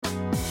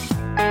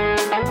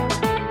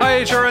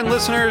HRN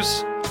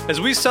listeners.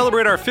 As we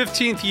celebrate our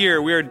 15th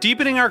year, we are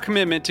deepening our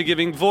commitment to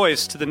giving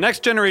voice to the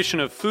next generation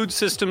of food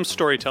systems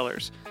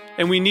storytellers,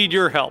 and we need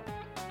your help.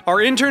 Our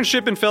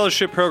internship and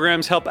fellowship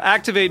programs help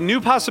activate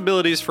new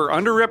possibilities for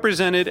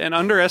underrepresented and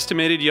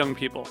underestimated young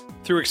people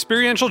through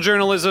experiential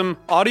journalism,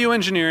 audio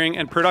engineering,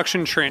 and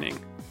production training.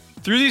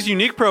 Through these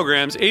unique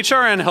programs,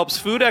 HRN helps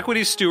food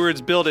equity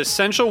stewards build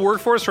essential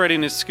workforce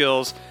readiness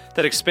skills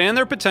that expand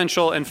their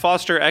potential and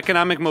foster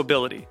economic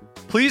mobility.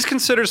 Please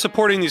consider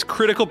supporting these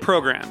critical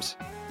programs.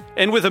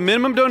 And with a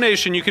minimum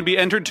donation, you can be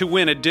entered to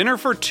win a dinner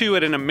for two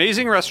at an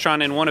amazing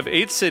restaurant in one of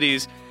 8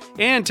 cities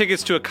and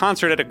tickets to a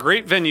concert at a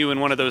great venue in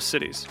one of those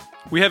cities.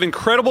 We have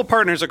incredible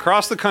partners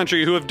across the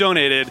country who have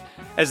donated,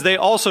 as they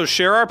also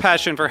share our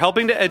passion for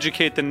helping to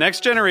educate the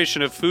next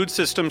generation of food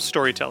systems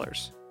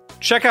storytellers.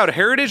 Check out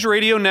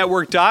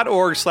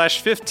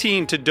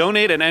heritageradionetwork.org/15 to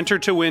donate and enter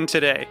to win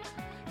today.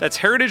 That's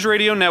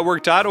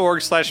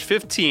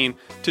heritageradionetwork.org/15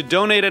 to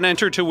donate and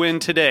enter to win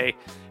today.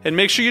 And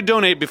make sure you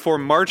donate before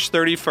March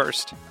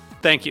 31st.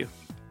 Thank you.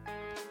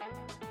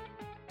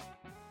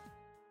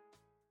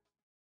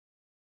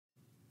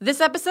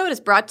 This episode is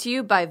brought to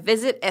you by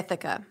Visit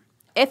Ithaca.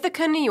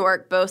 Ithaca, New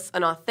York boasts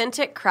an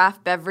authentic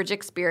craft beverage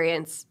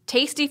experience,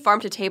 tasty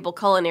farm-to-table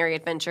culinary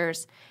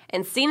adventures,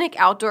 and scenic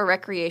outdoor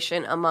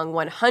recreation among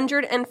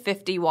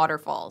 150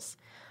 waterfalls.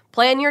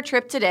 Plan your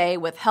trip today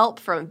with help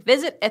from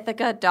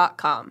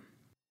visitithaca.com.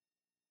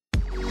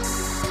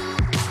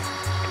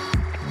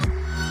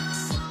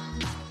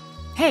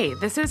 Hey,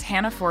 this is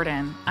Hannah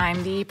Forden.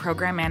 I'm the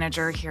program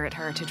manager here at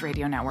Heritage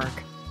Radio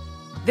Network.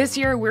 This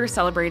year, we're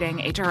celebrating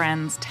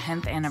HRN's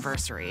 10th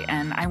anniversary,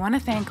 and I want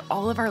to thank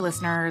all of our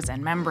listeners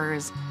and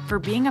members for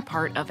being a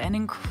part of an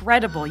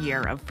incredible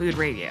year of food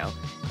radio.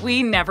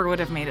 We never would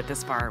have made it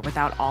this far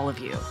without all of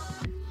you.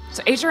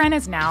 So HRN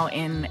is now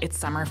in its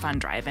summer fund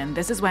drive, and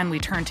this is when we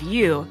turn to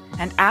you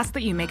and ask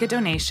that you make a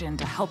donation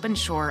to help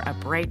ensure a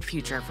bright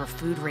future for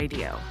food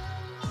radio.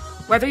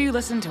 Whether you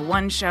listen to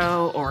one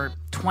show or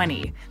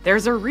 20,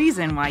 there's a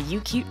reason why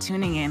you keep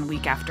tuning in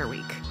week after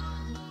week.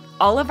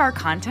 All of our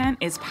content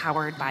is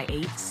powered by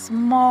a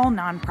small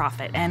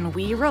nonprofit, and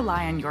we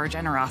rely on your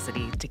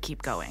generosity to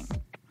keep going.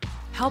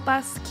 Help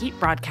us keep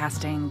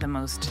broadcasting the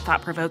most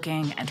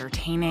thought-provoking,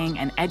 entertaining,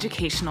 and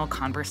educational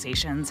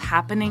conversations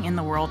happening in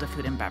the world of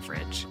food and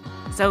beverage.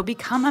 So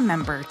become a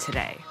member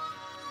today.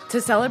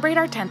 To celebrate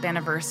our 10th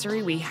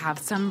anniversary, we have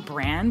some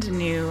brand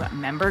new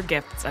member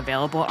gifts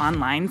available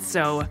online,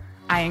 so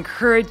I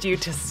encourage you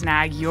to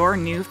snag your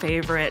new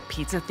favorite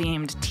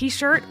pizza-themed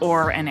t-shirt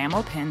or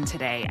enamel pin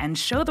today and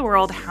show the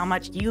world how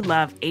much you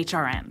love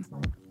HRN.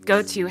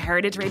 Go to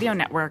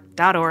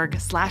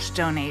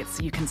heritageradionetwork.org/donate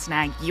so you can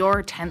snag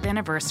your 10th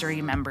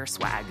anniversary member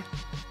swag.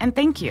 And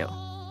thank you.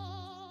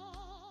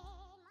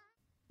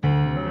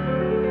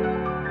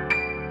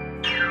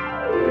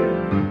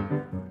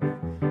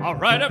 All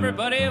right,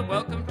 everybody,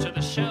 welcome to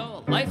the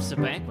show Life's a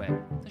Banquet.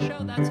 The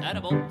show that's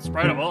edible,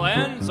 spreadable,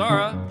 and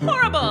Zara.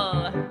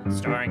 Horrible!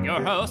 Starring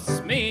your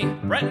hosts, me,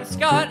 Brenton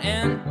Scott,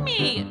 and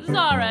Me,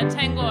 Zara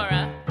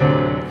Tangora.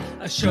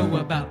 A show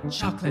about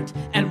chocolate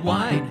and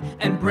wine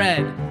and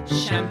bread,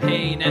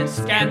 champagne and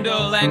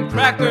scandal and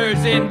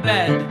crackers in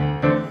bed.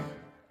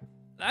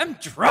 I'm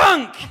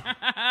drunk!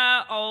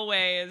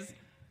 Always.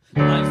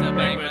 Life's a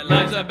banquet,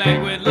 life's a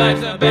banquet,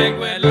 life's a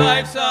banquet,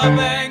 life's a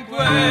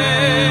banquet.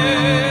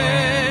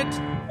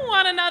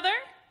 One another?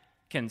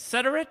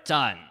 Consider it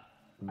done.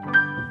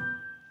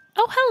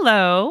 Oh,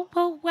 hello.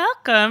 Well,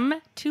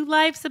 welcome to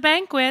Life's a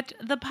Banquet,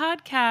 the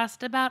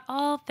podcast about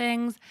all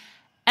things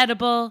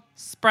edible,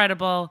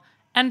 spreadable,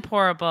 and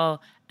pourable,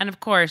 and of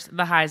course,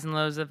 the highs and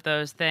lows of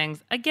those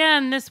things.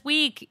 Again, this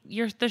week,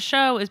 the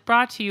show is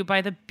brought to you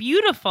by the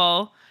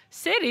beautiful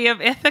city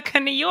of Ithaca,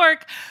 New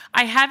York.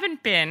 I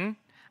haven't been.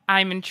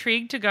 I'm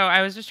intrigued to go.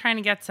 I was just trying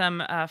to get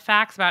some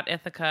facts about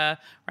Ithaca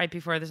right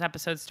before this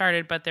episode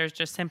started, but there's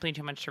just simply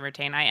too much to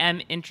retain. I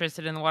am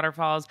interested in the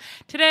waterfalls.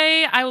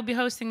 Today, I will be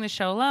hosting the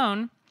show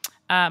alone.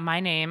 My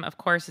name, of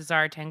course, is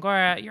Zara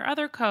Tangora. Your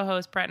other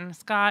co-host, Brenton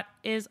Scott,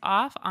 is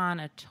off on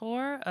a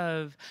tour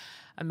of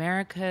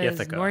America's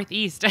Ithaca.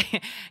 Northeast.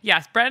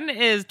 Yes, Brenton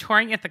is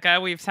touring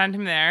Ithaca. We've sent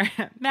him there.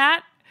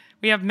 Matt,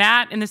 we have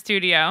Matt in the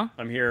studio.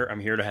 I'm here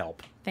to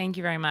help. Thank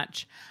you very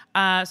much.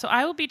 So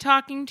I will be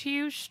talking to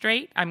you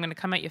straight. I'm going to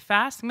come at you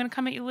fast. I'm going to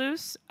come at you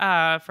loose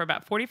for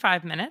about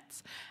 45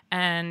 minutes.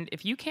 And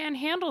if you can't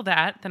handle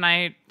that, then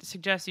I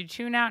suggest you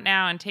tune out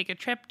now and take a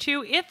trip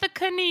to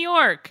Ithaca, New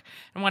York,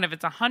 and one of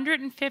its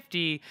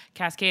 150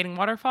 cascading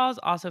waterfalls,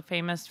 also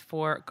famous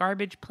for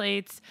garbage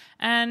plates,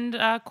 and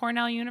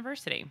Cornell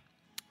University.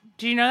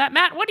 Do you know that,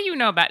 Matt? What do you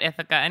know about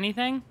Ithaca?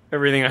 Anything?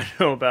 Everything I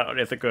know about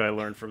Ithaca I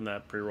learned from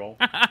that pre-roll.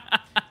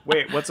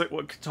 Wait, what's it?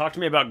 Talk to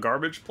me about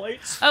garbage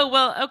plates? Oh,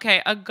 well,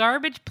 okay. A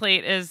garbage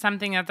plate is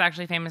something that's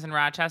actually famous in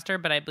Rochester,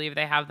 but I believe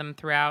they have them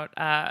throughout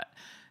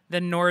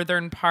the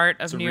northern part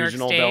of New York State.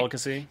 It's a regional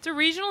delicacy? It's a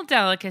regional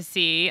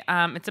delicacy.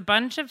 It's a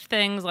bunch of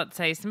things, let's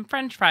say some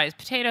French fries,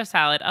 potato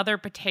salad, other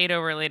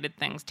potato-related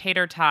things,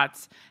 tater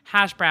tots,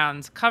 hash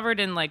browns, covered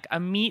in like a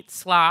meat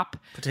slop.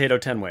 Potato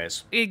 10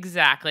 ways.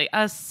 Exactly.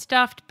 A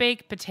stuffed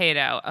baked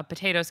potato, a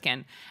potato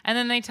skin. And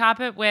then they top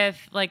it with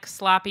like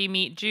sloppy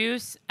meat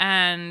juice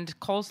and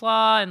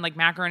coleslaw and like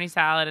macaroni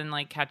salad and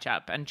like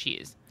ketchup and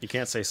cheese. You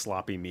can't say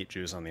sloppy meat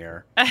juice on the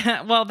air.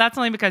 Well, that's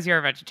only because you're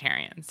a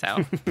vegetarian.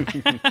 So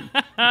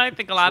I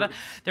think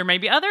there may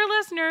be other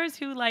listeners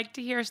who like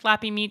to hear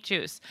sloppy meat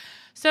juice.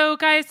 So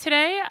guys,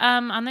 today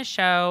on the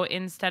show,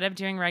 instead of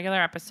doing a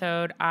regular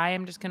episode, I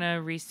am just going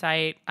to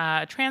recite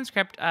a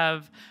transcript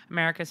of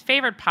America's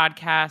favorite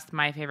podcast,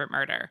 My Favorite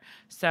Murder.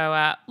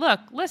 So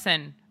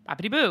listen,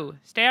 boppity boo,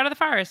 stay out of the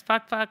forest,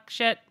 fuck,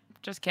 shit.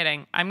 Just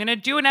kidding. I'm going to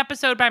do an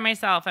episode by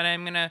myself, and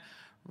I'm going to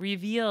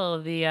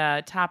reveal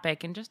the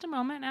topic in just a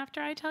moment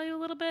after I tell you a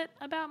little bit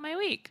about my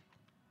week.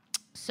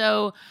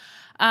 So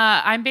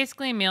I'm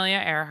basically Amelia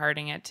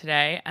Earharting it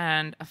today.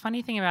 And a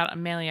funny thing about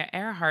Amelia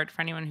Earhart,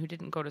 for anyone who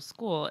didn't go to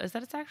school, is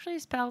that it's actually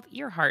spelled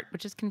Earhart,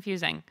 which is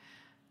confusing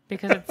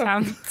because it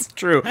sounds... It's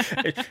true.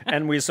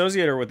 And we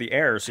associate her with the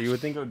air, so you would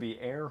think it would be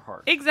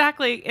Earhart.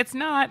 Exactly. It's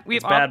not.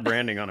 It's bad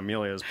branding on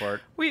Amelia's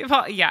part.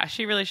 Yeah,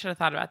 she really should have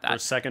thought about that. Her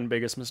second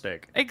biggest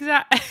mistake.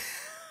 Exactly.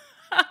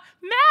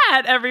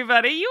 Mad,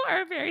 everybody. You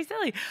are very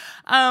silly.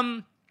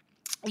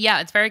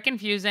 Yeah, it's very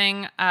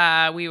confusing.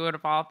 We would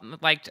have all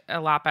liked a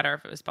lot better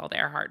if it was spelled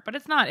Earhart, but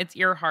it's not. It's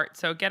Earhart.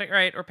 So get it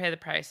right or pay the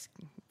price,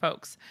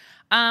 folks.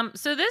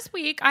 So this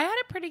week I had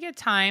a pretty good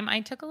time. I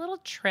took a little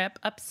trip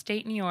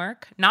upstate New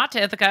York, not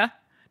to Ithaca,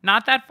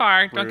 not that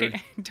far.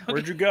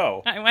 Where'd you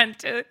go? I went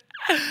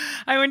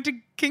to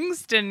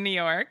Kingston, New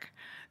York,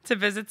 to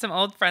visit some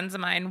old friends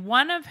of mine,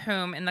 one of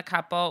whom in the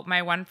couple,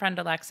 my one friend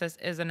Alexis,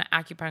 is an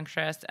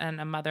acupuncturist and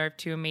a mother of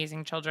two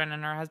amazing children,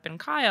 and her husband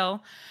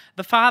Kyle,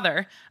 the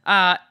father,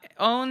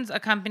 owns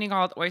a company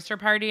called Oyster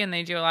Party, and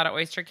they do a lot of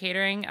oyster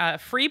catering.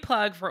 Free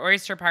plug for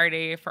Oyster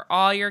Party for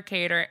all your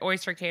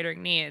oyster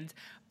catering needs.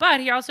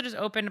 But he also just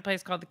opened a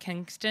place called the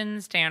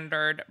Kingston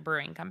Standard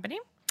Brewing Company.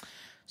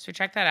 So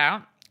check that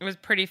out. It was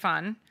pretty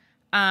fun.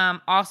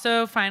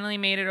 Also finally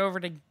made it over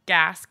to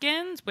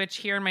Gaskins, which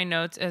here in my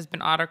notes has been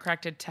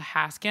autocorrected to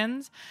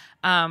Haskins.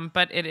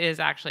 But it is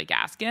actually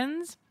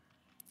Gaskins,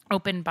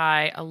 opened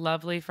by a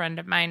lovely friend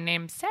of mine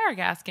named Sarah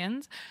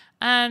Gaskins.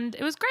 And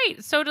it was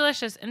great. So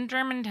delicious in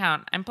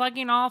Germantown. I'm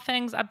plugging all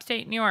things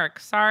upstate New York.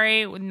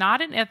 Sorry,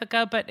 not in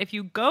Ithaca, but if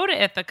you go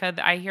to Ithaca,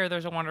 I hear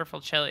there's a wonderful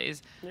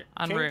Chili's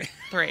on Route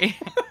 3.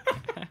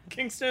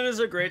 Kingston is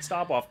a great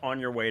stop-off on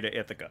your way to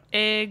Ithaca.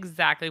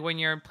 Exactly. When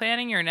you're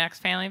planning your next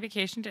family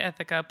vacation to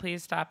Ithaca,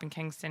 please stop in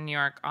Kingston, New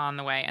York on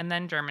the way, and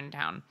then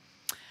Germantown.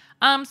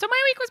 So my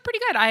week was pretty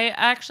good. I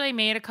actually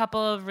made a couple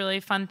of really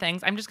fun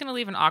things. I'm just going to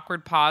leave an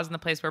awkward pause in the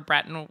place where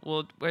Breton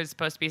was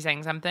supposed to be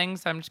saying something.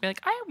 So I'm just going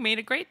to be like, I made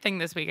a great thing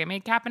this week. I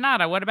made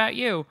caponata. What about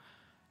you?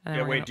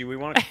 Yeah, wait, do we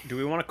want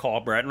to call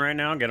Breton right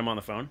now and get him on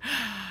the phone?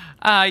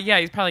 Yeah,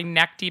 he's probably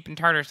neck deep in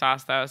tartar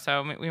sauce, though,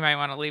 so we might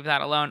want to leave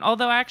that alone.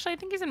 Although, actually, I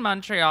think he's in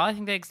Montreal. I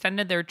think they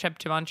extended their trip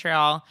to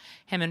Montreal,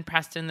 him and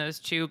Preston, those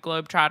two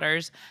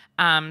globetrotters.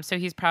 So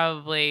he's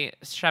probably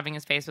shoving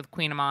his face with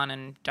Queen Amon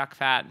and duck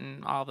fat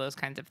and all those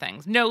kinds of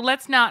things. No,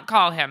 let's not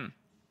call him.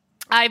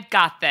 I've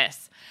got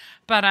this.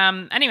 But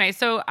anyway,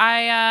 so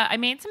I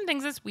made some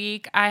things this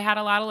week. I had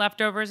a lot of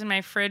leftovers in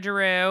my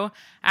fridgeroo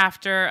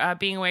after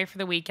being away for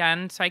the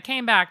weekend. So I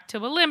came back to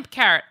a limp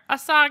carrot, a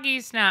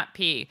soggy snap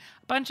pea,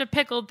 a bunch of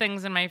pickled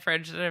things in my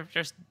fridge that are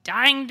just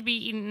dying to be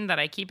eaten that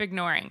I keep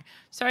ignoring.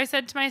 So I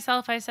said to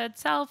myself,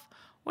 Self,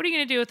 what are you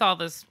going to do with all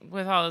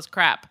this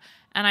crap?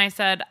 And I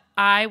said,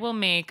 I will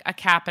make a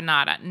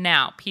caponata.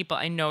 Now, people,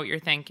 I know what you're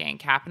thinking.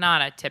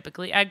 Caponata,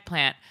 typically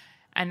eggplant.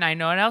 And I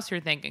know what else you're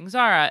thinking.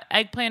 Zara,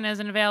 eggplant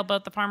isn't available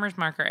at the farmer's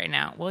market right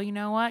now. Well, you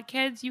know what,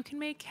 kids? You can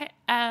make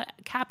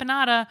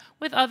caponata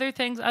with other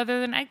things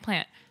other than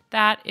eggplant.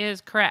 That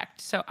is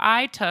correct. So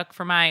I took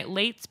for my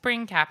late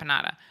spring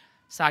caponata,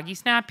 soggy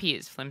snap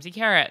peas, flimsy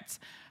carrots,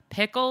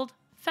 pickled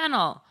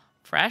fennel,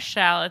 fresh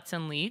shallots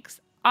and leeks,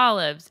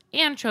 olives,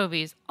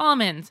 anchovies,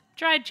 almonds,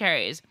 dried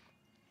cherries,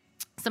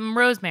 some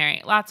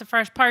rosemary, lots of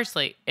fresh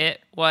parsley.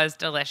 It was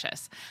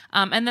delicious.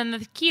 And then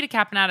the key to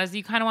caponata is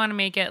you kind of want to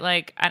make it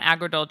like an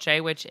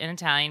agrodolce, which in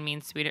Italian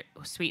means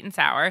sweet and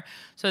sour.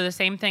 So the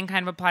same thing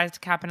kind of applies to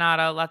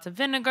caponata. Lots of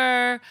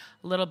vinegar,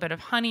 a little bit of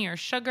honey or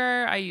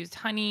sugar. I used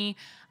honey,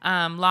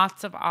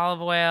 lots of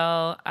olive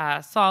oil,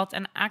 salt.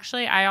 And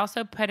actually, I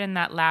also put in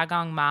that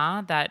lagong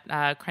ma, that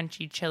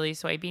crunchy chili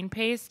soybean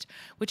paste,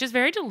 which is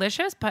very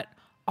delicious, but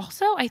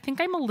also, I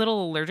think I'm a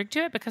little allergic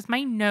to it because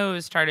my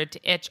nose started to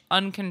itch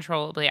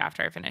uncontrollably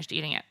after I finished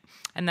eating it.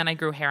 And then I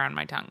grew hair on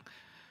my tongue.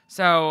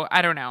 So,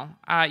 I don't know.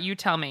 You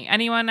tell me.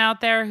 Anyone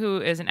out there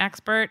who is an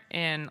expert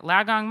in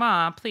lagong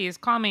ma, please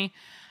call me.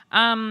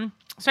 So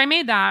I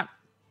made that.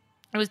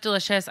 It was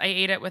delicious. I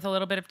ate it with a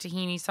little bit of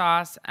tahini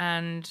sauce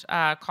and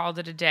called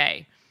it a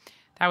day.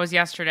 That was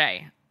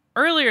yesterday.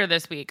 earlier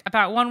this week,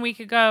 about 1 week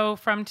ago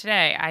from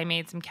today, I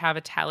made some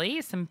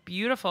cavatelli, some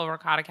beautiful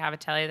ricotta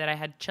cavatelli that I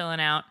had chilling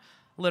out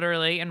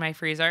literally in my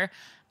freezer.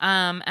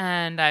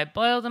 And I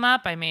boiled them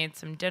up. I made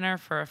some dinner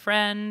for a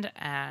friend,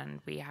 and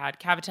we had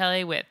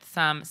cavatelli with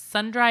some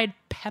sun-dried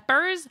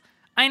peppers.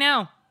 I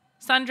know,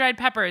 sun-dried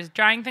peppers,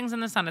 drying things in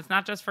the sun. It's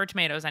not just for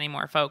tomatoes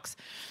anymore, folks.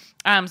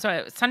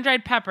 So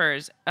sun-dried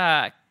peppers,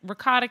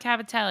 ricotta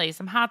cavatelli,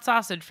 some hot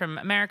sausage from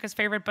America's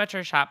favorite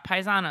butcher shop,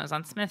 Paisano's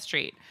on Smith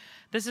Street.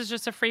 This is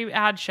just a free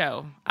ad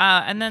show.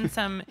 And then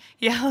some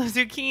yellow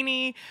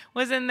zucchini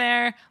was in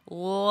there,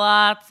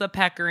 lots of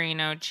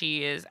pecorino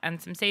cheese, and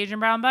some sage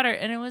and brown butter.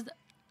 And it was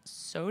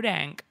so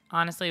dank.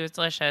 Honestly, it was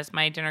delicious.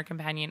 My dinner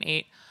companion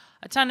ate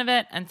a ton of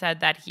it and said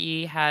that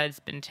he has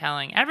been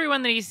telling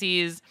everyone that he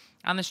sees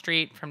on the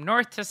street from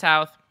north to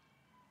south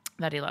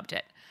that he loved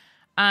it.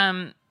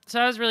 So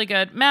that was really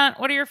good. Matt,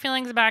 what are your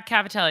feelings about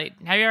cavatelli?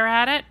 Have you ever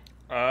had it?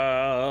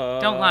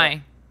 Don't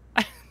lie.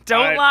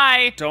 Don't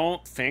lie.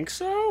 Don't think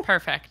so.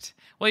 Perfect.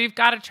 Well, you've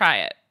got to try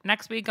it.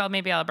 Next week,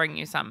 I'll bring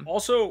you some.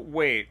 Also,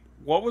 wait,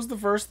 what was the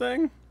first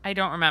thing? I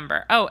don't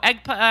remember. Oh,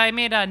 I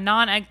made a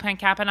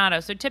non-eggplant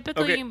caponata. So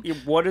typically... Okay,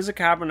 what is a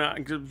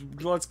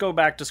caponata? Let's go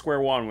back to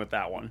square one with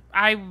that one.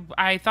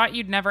 I thought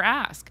you'd never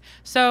ask.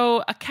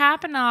 So a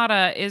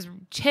caponata is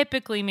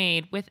typically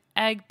made with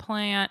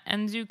eggplant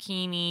and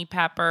zucchini,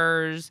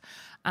 peppers,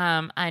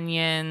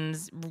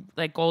 onions,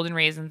 like golden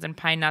raisins and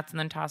pine nuts, and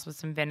then tossed with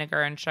some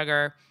vinegar and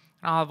sugar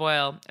and olive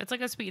oil. It's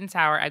like a sweet and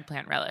sour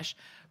eggplant relish.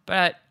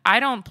 But I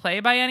don't play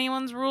by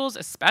anyone's rules,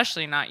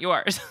 especially not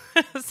yours.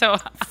 So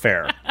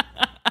fair.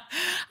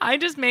 I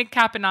just make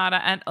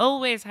caponata and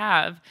always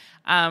have,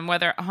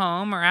 whether at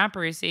home or at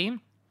Brucey,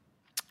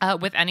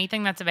 with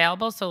anything that's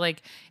available. So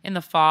like in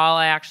the fall,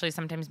 I actually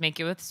sometimes make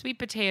it with sweet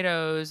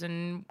potatoes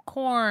and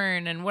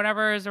corn and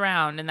whatever is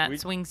around. And that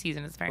swing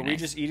season is very nice. Are we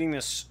just eating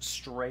this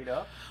straight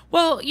up?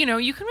 Well, you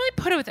can really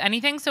put it with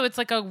anything. So it's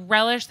like a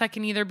relish that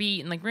can either be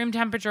eaten like room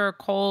temperature or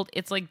cold.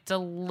 It's like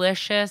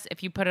delicious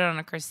if you put it on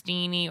a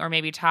crostini or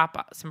maybe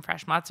top some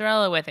fresh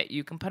mozzarella with it.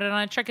 You can put it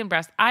on a chicken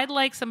breast. I'd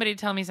like somebody to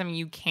tell me something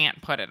you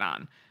can't put it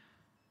on.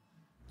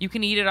 You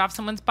can eat it off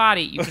someone's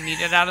body. You can eat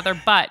it out of their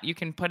butt. You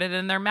can put it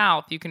in their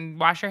mouth. You can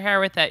wash your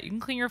hair with it. You can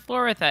clean your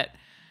floor with it.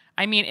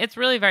 I mean, it's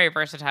really very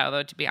versatile,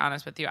 though, to be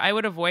honest with you. I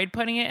would avoid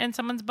putting it in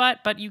someone's butt,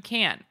 but you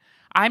can.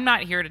 I'm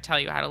not here to tell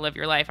you how to live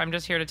your life. I'm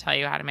just here to tell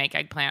you how to make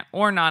eggplant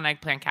or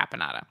non-eggplant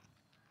caponata.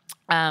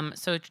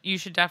 So you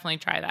should definitely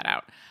try that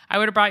out. I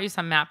would have brought you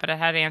some, Matt, but it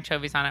had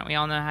anchovies on it. We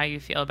all know how you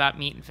feel about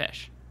meat and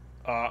fish.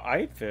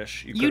 I eat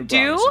fish. You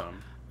do?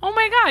 Oh,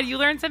 my God. You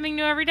learn something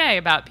new every day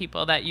about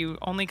people that you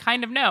only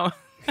kind of know.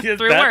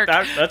 Through work.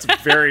 That's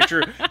very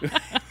true.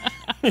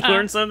 You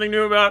learn something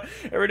new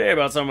every day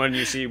about someone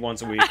you see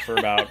once a week for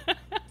about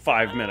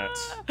 5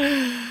 minutes.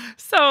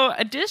 So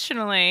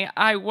additionally,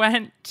 I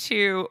went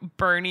to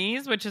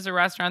Bernie's, which is a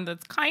restaurant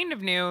that's kind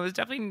of new. It was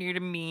definitely new to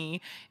me.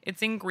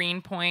 It's in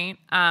Greenpoint.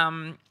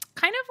 Kind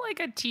of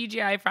like a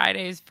TGI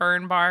Fridays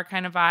Fern Bar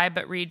kind of vibe,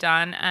 but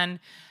redone. And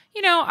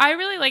I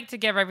really like to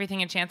give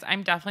everything a chance.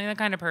 I'm definitely the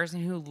kind of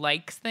person who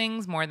likes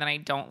things more than I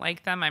don't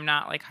like them. I'm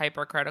not like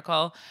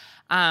hypercritical.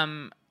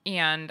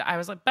 And I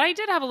was like, but I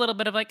did have a little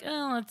bit of like,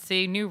 let's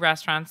see, new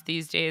restaurants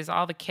these days,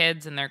 all the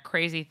kids and their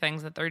crazy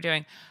things that they're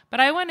doing. But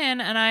I went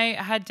in and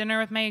I had dinner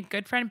with my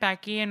good friend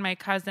Becky and my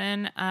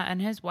cousin and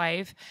his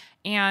wife.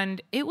 And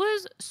it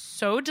was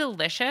so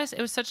delicious. It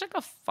was such like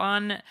a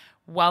fun,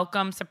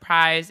 welcome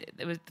surprise.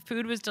 The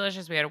food was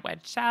delicious. We had a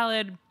wedge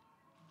salad.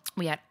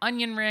 We had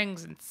onion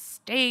rings and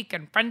steak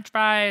and French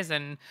fries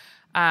and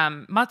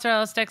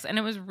mozzarella sticks, and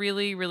it was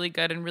really, really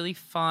good and really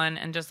fun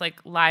and just like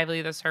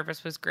lively. The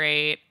service was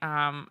great.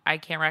 I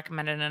can't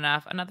recommend it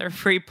enough. Another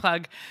free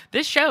plug.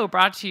 This show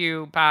brought to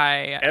you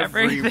by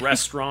every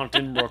restaurant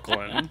in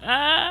Brooklyn.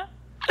 I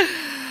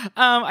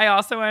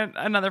also went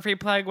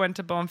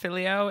to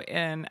Bonfilio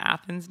in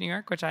Athens, New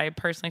York, which I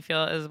personally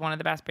feel is one of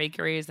the best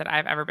bakeries that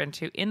I've ever been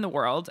to in the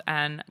world,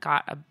 and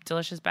got a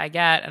delicious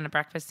baguette and a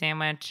breakfast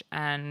sandwich,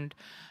 and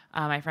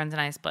my friends and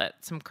I split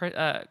some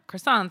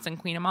croissants and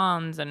Queen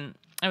Amands, and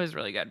it was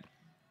really good.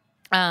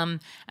 And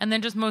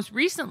then just most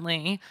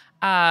recently,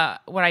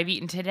 what I've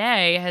eaten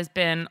today has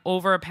been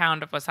over a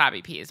pound of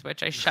wasabi peas,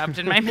 which I shoved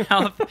in my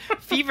mouth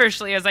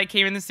feverishly as I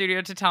came in the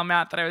studio to tell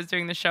Matt that I was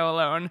doing the show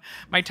alone.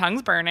 My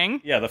tongue's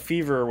burning. Yeah, the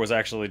fever was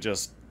actually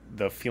just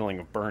the feeling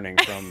of burning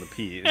from the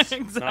peas.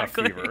 Exactly. Not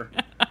a fever.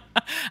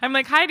 I'm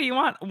like, hi, do you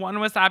want one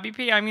wasabi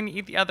pea? I'm going to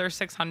eat the other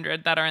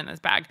 600 that are in this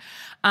bag.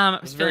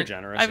 It's very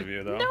generous of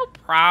you, though. No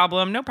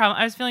problem.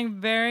 I was feeling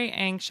very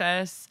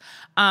anxious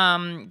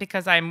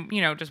because I'm,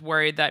 just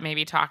worried that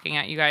maybe talking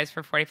at you guys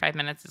for 45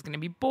 minutes is going to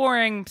be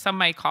boring. Some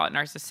might call it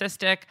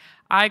narcissistic.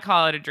 I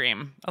call it a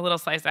dream, a little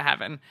slice of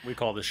heaven. We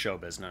call this show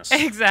business.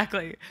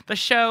 Exactly. The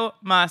show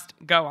must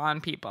go on,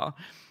 people.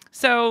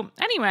 So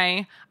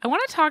anyway, I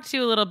want to talk to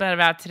you a little bit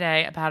about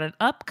an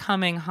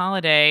upcoming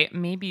holiday.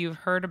 Maybe you've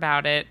heard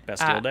about it.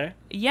 Bastille Day?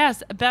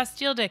 Yes,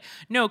 Bastille Day.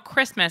 No,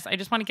 Christmas. I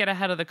just want to get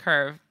ahead of the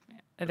curve.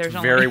 There's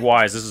Very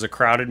wise. This is a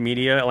crowded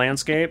media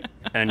landscape,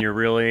 and you're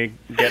really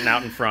getting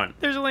out in front.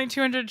 There's only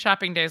 200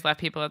 shopping days left,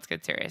 people. Let's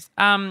get serious.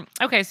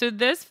 Okay, so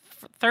this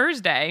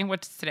Thursday,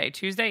 what's today?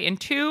 Tuesday? In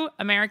 2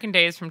 American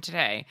days from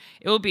today,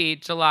 it will be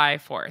July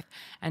 4th.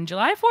 And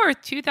July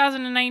 4th,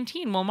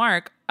 2019 will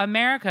mark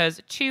America's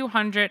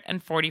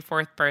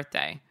 244th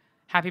birthday.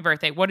 Happy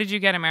birthday. What did you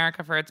get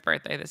America for its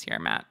birthday this year,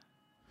 Matt?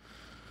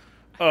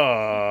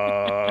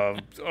 Oh,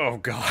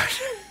 God.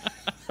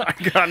 I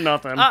got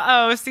nothing.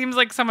 Uh-oh, seems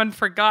like someone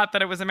forgot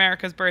that it was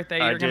America's birthday.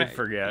 I did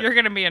forget. You're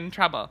going to be in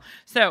trouble.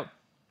 So,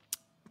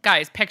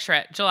 guys, picture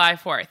it. July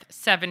 4th,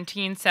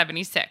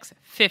 1776.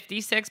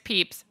 56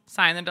 peeps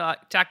signed the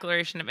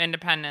Declaration of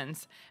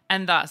Independence,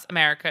 and thus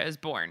America is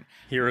born.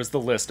 Here is the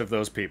list of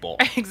those people.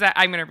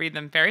 Exactly. I'm going to read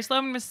them very slow.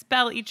 I'm going to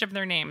spell each of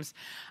their names.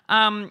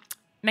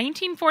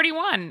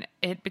 1941,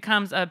 it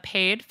becomes a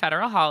paid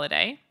federal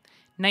holiday.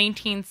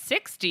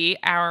 1960,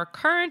 our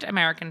current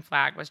American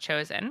flag was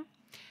chosen.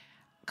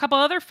 A couple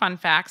other fun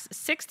facts.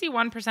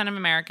 61% of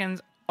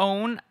Americans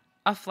own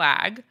a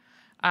flag.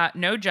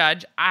 No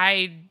judge.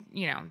 I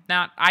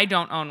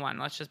don't own one.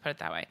 Let's just put it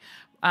that way.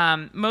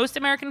 Most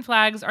American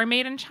flags are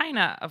made in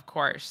China, of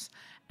course.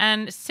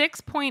 And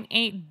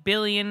 $6.8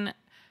 billion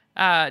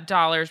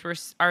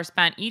are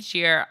spent each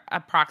year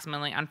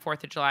approximately on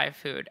 4th of July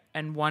food.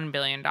 And $1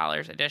 billion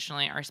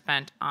additionally are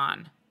spent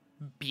on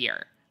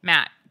beer.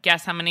 Matt,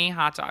 guess how many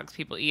hot dogs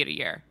people eat a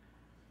year?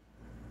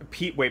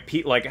 Pete,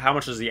 like how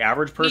much does the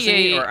average person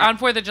eat? Or on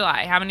 4th of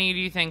July, how many do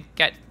you think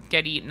get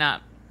eaten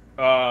up?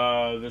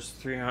 There's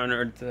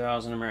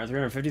 300,000 Americans,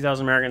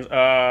 350,000 Americans.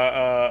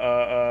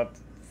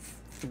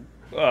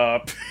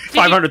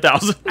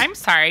 500,000. I'm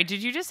sorry.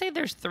 Did you just say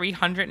there's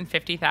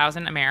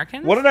 350,000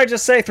 Americans? What did I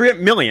just say? 3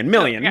 million.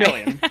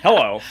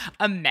 Hello.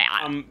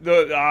 Matt.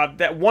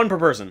 That one per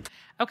person.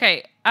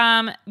 Okay.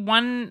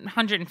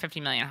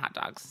 150 million hot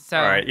dogs. So.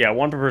 All right. Yeah,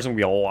 one per person would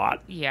be a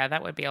lot. Yeah,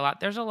 that would be a lot.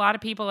 There's a lot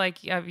of people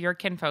like your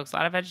kin folks, a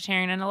lot of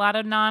vegetarian and a lot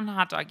of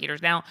non-hot dog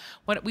eaters. Now,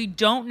 what we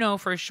don't know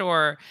for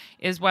sure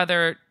is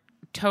whether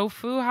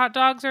tofu hot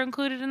dogs are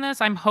included in this.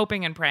 I'm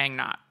hoping and praying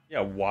not.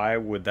 Yeah, why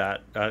would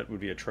that would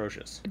be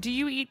atrocious. Do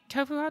you eat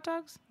tofu hot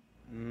dogs?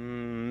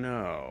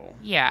 No.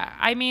 Yeah,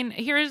 I mean,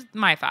 here's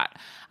my thought.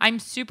 I'm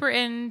super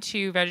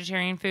into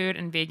vegetarian food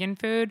and vegan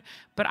food,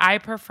 but I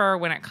prefer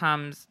when it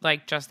comes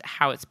like just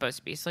how it's supposed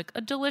to be. So like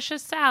a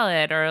delicious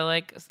salad or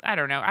like, I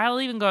don't know. I'll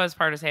even go as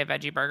far to say a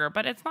veggie burger,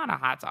 but it's not a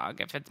hot dog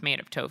if it's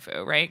made of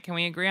tofu, right? Can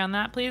we agree on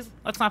that, please?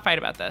 Let's not fight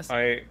about this.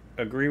 I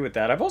agree with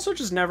that. I've also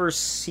just never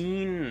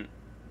seen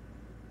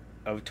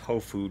a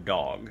tofu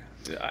dog.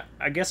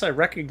 I guess I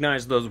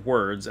recognize those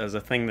words as a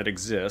thing that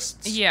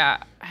exists.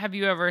 Yeah. Have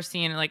you ever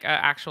seen like an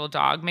actual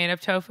dog made of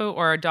tofu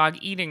or a dog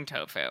eating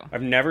tofu?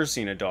 I've never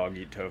seen a dog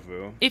eat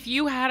tofu. If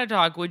you had a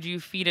dog, would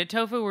you feed it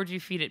tofu or would you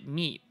feed it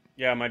meat?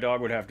 Yeah, my dog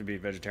would have to be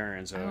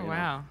vegetarian. So. Oh,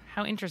 wow.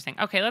 How interesting.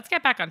 Okay, let's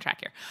get back on track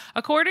here.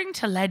 According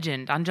to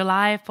legend, on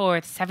July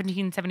 4th,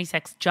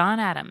 1776, John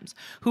Adams,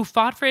 who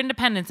fought for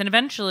independence and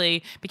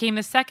eventually became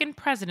the second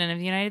president of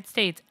the United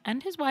States,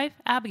 and his wife,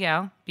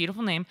 Abigail,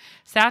 beautiful name,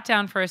 sat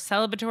down for a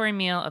celebratory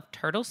meal of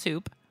turtle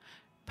soup,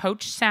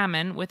 poached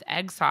salmon with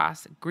egg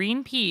sauce,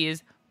 green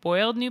peas,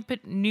 boiled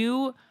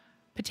new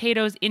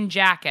potatoes in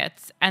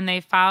jackets, and they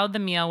followed the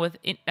meal with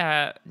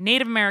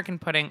Native American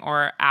pudding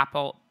or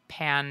apple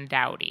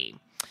pandowdy.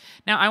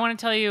 Now, I want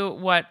to tell you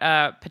what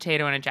a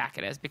potato in a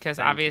jacket is because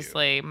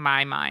obviously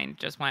my mind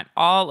just went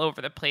all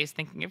over the place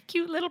thinking of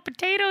cute little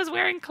potatoes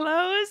wearing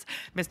clothes.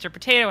 Mr.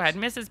 Potato Head,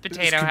 Mrs.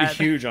 Potato Head. This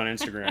could be huge on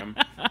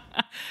Instagram.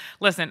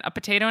 Listen, a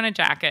potato in a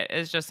jacket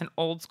is just an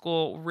old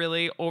school,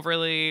 really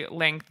overly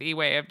lengthy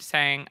way of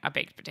saying a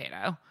baked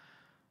potato,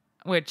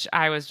 which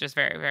I was just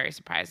very, very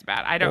surprised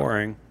about.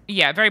 Boring.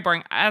 Yeah, very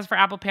boring. As for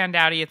apple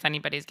pandowdy, it's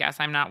anybody's guess.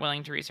 I'm not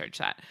willing to research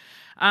that.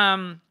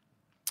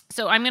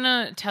 So I'm going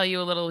to tell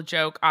you a little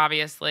joke,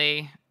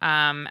 obviously,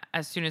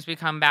 as soon as we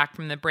come back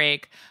from the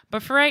break.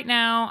 But for right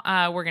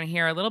now, we're going to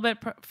hear a little bit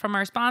from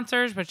our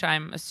sponsors, which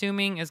I'm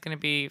assuming is going to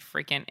be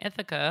freaking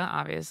Ithaca,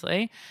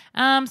 obviously.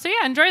 So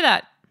yeah, enjoy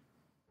that.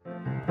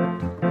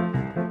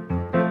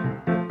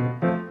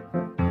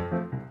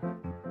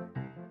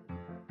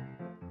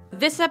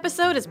 This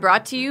episode is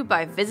brought to you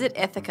by Visit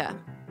Ithaca.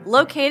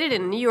 Located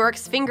in New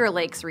York's Finger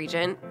Lakes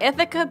region,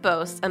 Ithaca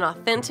boasts an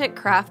authentic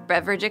craft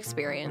beverage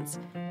experience,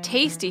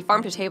 tasty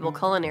farm-to-table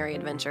culinary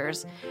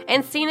adventures,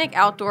 and scenic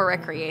outdoor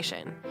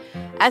recreation.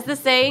 As the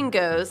saying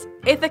goes,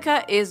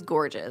 Ithaca is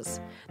gorgeous.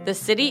 The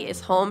city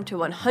is home to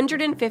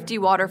 150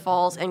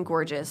 waterfalls and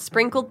gorges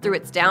sprinkled through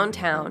its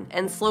downtown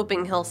and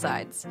sloping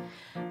hillsides.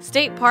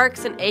 State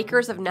parks and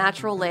acres of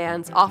natural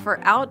lands offer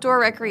outdoor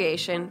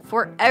recreation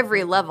for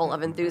every level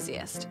of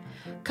enthusiast.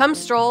 Come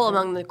stroll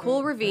among the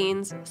cool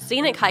ravines,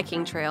 scenic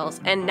hiking trails,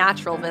 and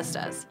natural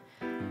vistas.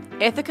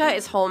 Ithaca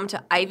is home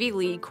to Ivy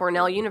League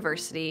Cornell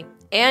University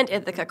and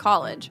Ithaca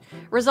College,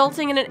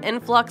 resulting in an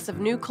influx of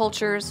new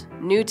cultures,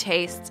 new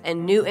tastes,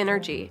 and new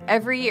energy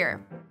every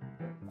year.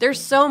 There's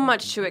so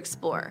much to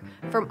explore,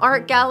 from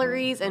art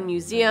galleries and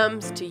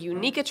museums to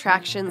unique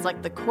attractions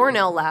like the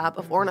Cornell Lab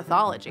of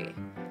Ornithology.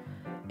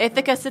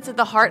 Ithaca sits at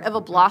the heart of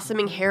a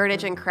blossoming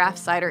heritage and craft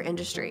cider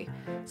industry.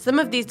 Some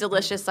of these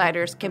delicious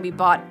ciders can be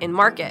bought in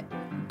market,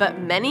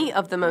 but many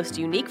of the most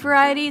unique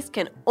varieties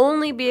can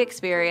only be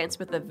experienced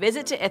with a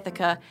visit to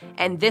Ithaca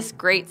and this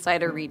great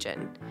cider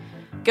region.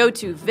 Go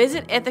to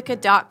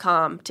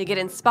visitithaca.com to get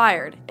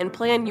inspired and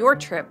plan your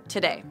trip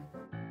today.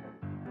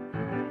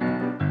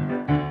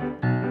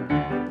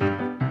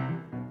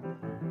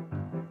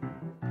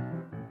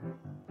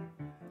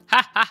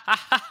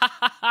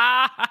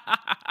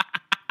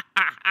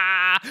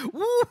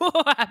 Woo,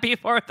 happy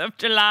 4th of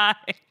July.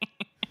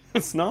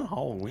 It's not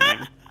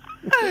Halloween.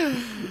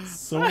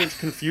 So much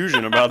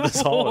confusion about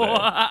this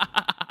holiday.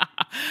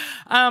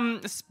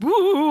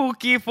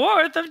 Spooky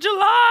 4th of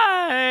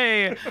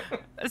July.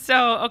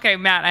 So, okay,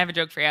 Matt, I have a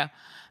joke for you.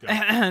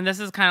 This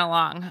is kind of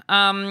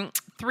long.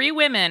 3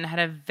 women had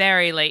a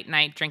very late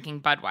night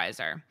drinking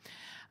Budweiser.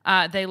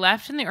 They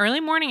left in the early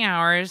morning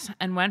hours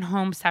and went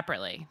home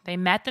separately. They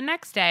met the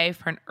next day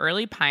for an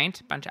early pint,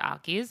 a bunch of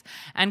alkies,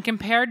 and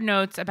compared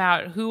notes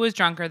about who was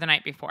drunker the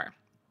night before.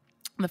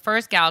 The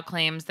first gal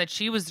claims that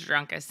she was the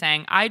drunkest,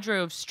 saying, "I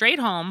drove straight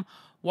home,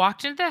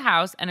 walked into the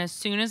house, and as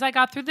soon as I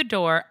got through the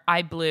door,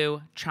 I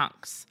blew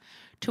chunks."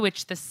 To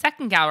which the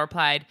second gal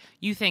replied,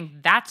 "You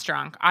think that's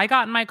drunk? I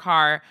got in my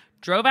car,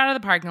 drove out of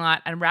the parking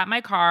lot, and wrapped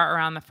my car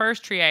around the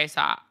first tree I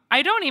saw.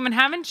 I don't even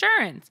have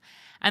insurance."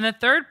 And the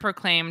third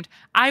proclaimed,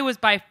 "I was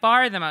by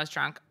far the most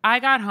drunk. I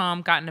got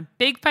home, got in a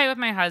big fight with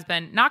my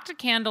husband, knocked a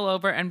candle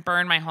over, and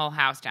burned my whole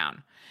house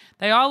down."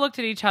 They all looked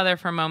at each other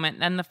for a moment.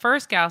 Then the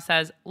first gal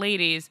says,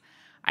 "Ladies,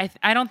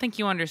 I don't think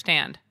you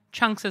understand.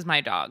 Chunks is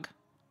my dog."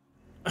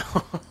 That's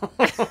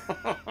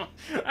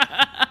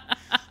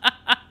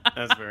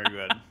very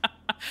good.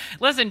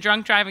 Listen,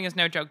 drunk driving is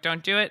no joke.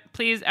 Don't do it.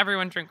 Please,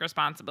 everyone drink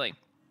responsibly.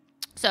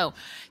 So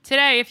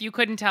today, if you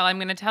couldn't tell, I'm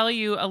going to tell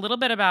you a little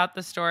bit about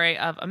the story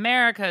of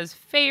America's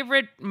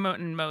favorite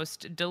and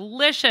most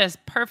delicious,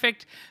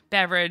 perfect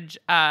beverage,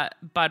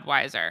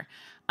 Budweiser.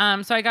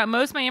 So I got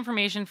most of my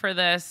information for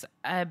this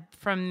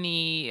from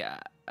the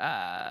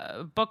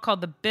book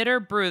called The Bitter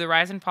Brew, The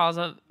Rise and Fall of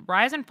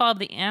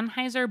the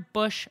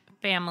Anheuser-Busch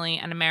Family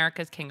and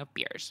America's King of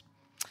Beers.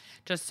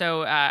 Just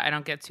so I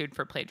don't get sued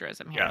for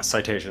plagiarism here. Yeah,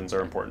 citations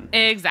are important.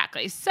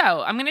 Exactly.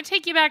 So I'm going to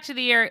take you back to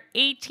the year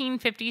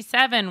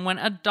 1857 when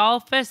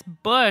Adolphus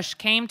Busch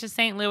came to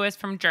St. Louis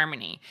from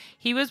Germany.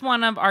 He was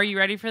one of, are you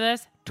ready for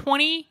this?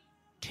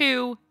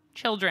 22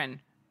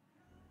 children.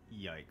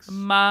 Yikes.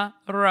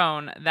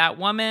 Marone. That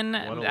woman.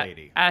 What a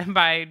lady.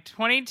 By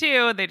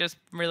 22, they just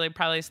really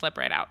probably slip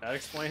right out. That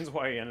explains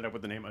why he ended up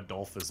with the name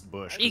Adolphus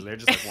Busch, because they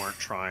just weren't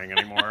trying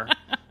anymore.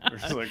 They're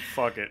just like,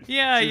 fuck it.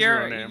 Yeah, Choose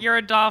your own name. you're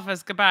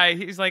Adolphus. Goodbye.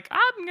 He's like,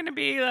 I'm going to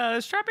be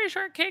Strawberry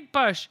Shortcake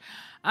Bush.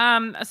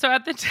 So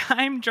at the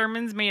time,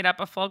 Germans made up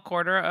a full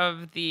quarter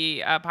of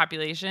the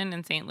population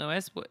in St.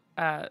 Louis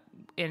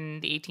in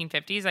the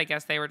 1850s. I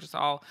guess they were just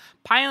all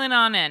piling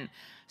on in.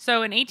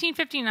 So in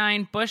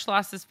 1859, Bush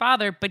lost his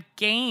father, but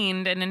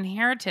gained an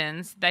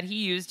inheritance that he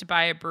used to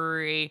buy a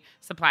brewery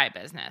supply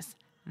business.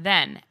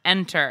 Then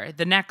enter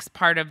the next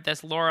part of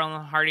this Laurel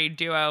and Hardy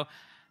duo,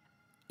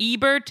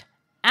 Ebert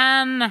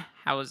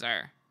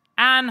Anheuser,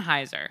 as in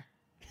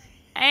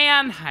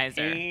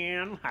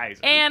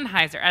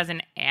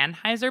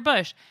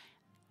Anheuser-Busch.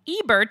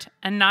 Ebert,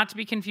 and not to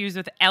be confused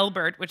with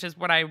Elbert, which is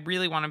what I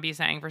really want to be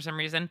saying for some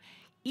reason,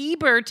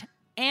 Ebert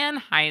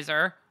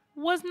Anheuser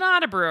was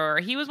not a brewer.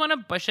 He was one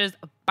of Bush's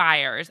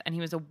buyers, and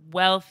he was a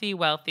wealthy,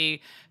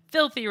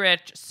 filthy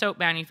rich soap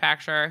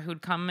manufacturer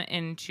who'd come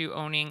into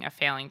owning a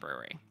failing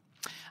brewery.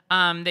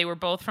 They were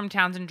both from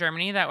towns in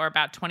Germany that were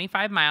about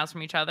 25 miles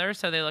from each other,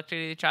 so they looked at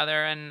each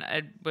other, and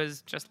it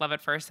was just love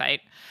at first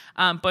sight.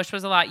 Bush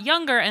was a lot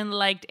younger and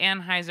liked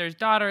Anheuser's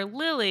daughter,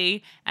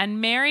 Lily,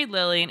 and married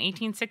Lily in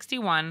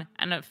 1861,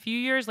 and a few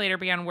years later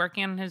began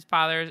working on his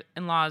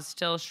father-in-law's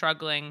still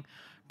struggling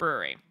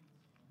brewery.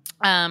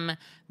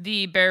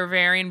 The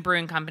Bavarian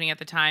Brewing Company at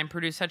the time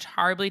produced such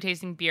horribly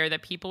tasting beer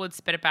that people would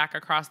spit it back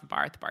across the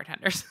bar at the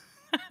bartenders.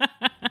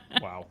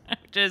 Wow.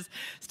 Which is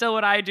still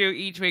what I do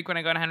each week when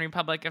I go to Henry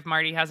Public if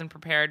Marty hasn't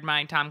prepared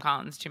my Tom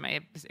Collins to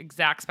my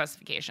exact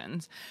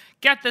specifications.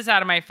 Get this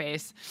out of my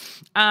face.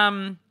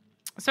 So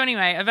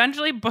anyway,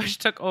 eventually Bush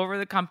took over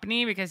the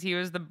company because he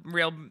was the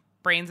real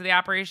brains of the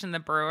operation, the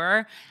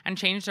brewer, and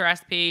changed the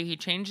recipe. He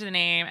changed the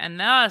name, and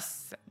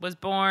thus was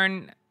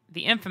born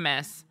the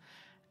infamous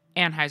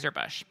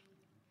Anheuser-Busch.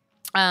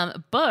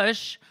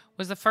 Busch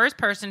was the first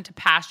person to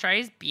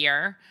pasteurize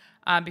beer.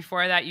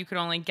 Before that, you could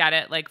only get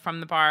it like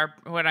from the bar,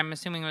 what I'm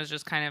assuming was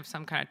just kind of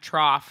some kind of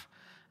trough.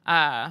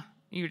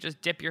 You would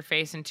just dip your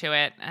face into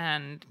it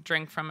and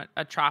drink from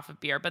a trough of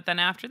beer. But then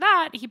after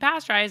that, he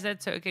pasteurized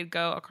it so it could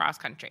go across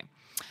country.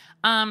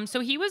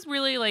 So he was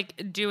really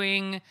like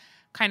doing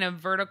kind of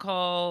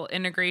vertical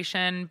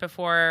integration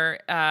before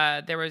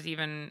there was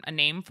even a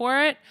name for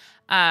it.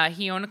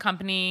 He owned a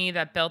company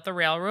that built the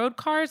railroad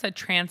cars that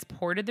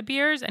transported the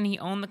beers, and he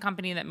owned the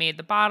company that made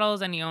the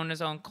bottles, and he owned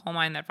his own coal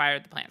mine that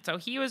fired the plant. So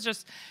he was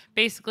just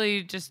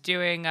basically just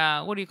doing,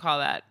 what do you call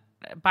that?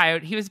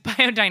 He was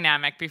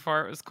biodynamic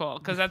before it was cool,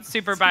 because that's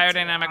super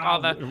biodynamic.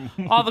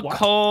 All the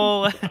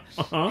coal.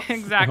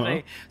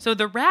 Exactly. So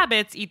the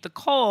rabbits eat the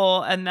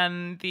coal, and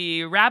then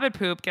the rabbit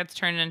poop gets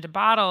turned into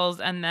bottles,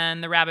 and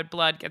then the rabbit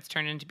blood gets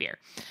turned into beer.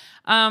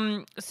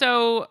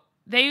 So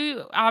they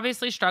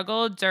obviously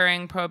struggled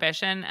during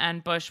Prohibition,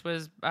 and Bush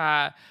was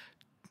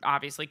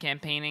obviously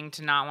campaigning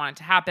to not want it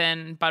to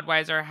happen.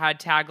 Budweiser had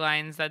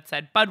taglines that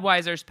said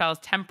Budweiser spells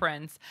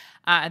temperance,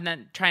 and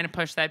then trying to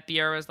push that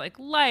beer was like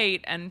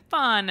light and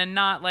fun and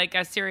not like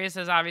as serious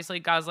as obviously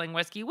guzzling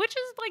whiskey, which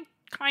is like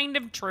kind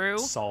of true.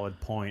 Solid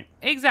point.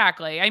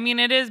 Exactly. I mean,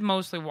 it is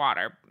mostly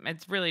water.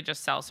 It's really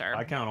just seltzer.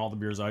 I count all the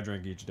beers I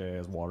drink each day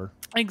as water.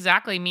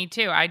 Exactly. Me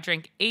too. I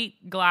drink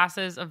 8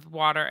 glasses of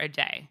water a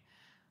day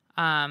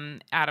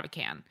out of a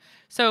can.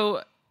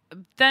 So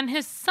then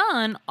his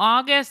son,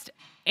 August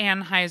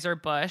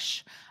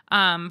Anheuser-Busch,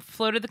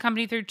 floated the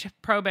company through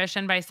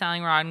Prohibition by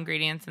selling raw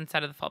ingredients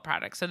instead of the full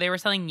product. So they were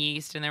selling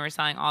yeast and they were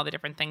selling all the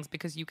different things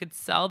because you could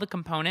sell the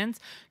components.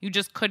 You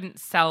just couldn't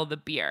sell the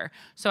beer.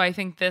 So I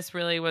think this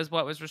really was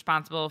what was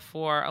responsible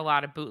for a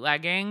lot of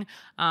bootlegging.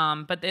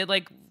 But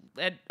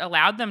it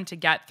allowed them to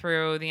get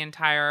through the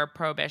entire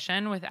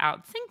Prohibition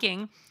without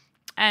sinking.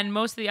 And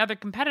most of the other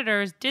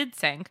competitors did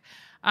sink.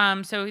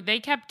 So they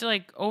kept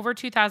like over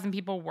 2,000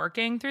 people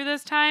working through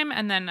this time.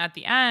 And then at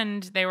the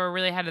end, they were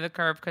really ahead of the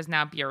curve because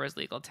now beer was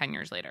legal 10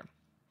 years later.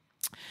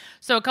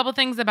 So a couple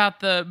things about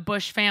the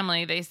Bush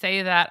family. They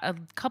say that a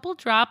couple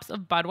drops of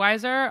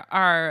Budweiser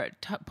are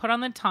put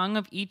on the tongue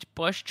of each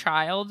Bush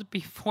child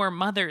before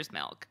mother's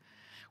milk,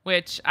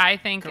 which I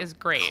think is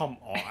great. Come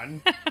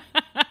on.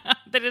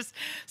 They just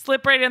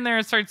slip right in there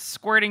and start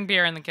squirting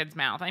beer in the kid's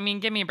mouth. I mean,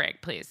 give me a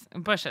break, please.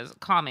 Bushes,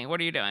 call me. What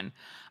are you doing?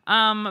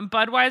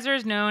 Budweiser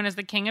is known as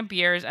the king of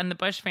beers, and the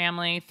Bush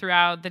family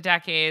throughout the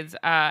decades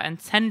and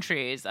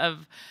centuries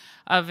of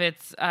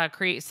its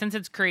since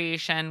its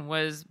creation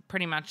was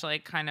pretty much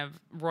like kind of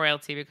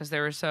royalty because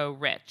they were so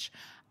rich.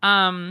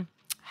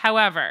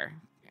 However,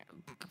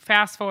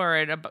 fast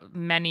forward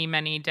many,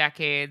 many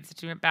decades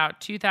to about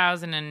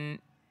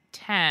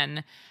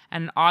 2010,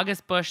 and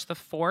August Bush the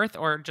Fourth,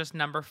 or just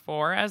number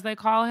 4 as they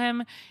call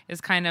him, is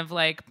kind of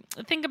like,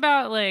 think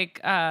about like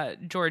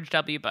George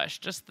W. Bush,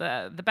 just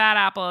the bad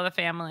apple of the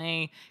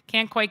family,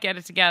 can't quite get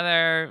it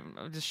together,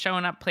 just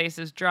showing up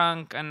places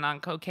drunk and on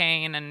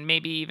cocaine, and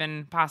maybe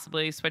even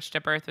possibly switched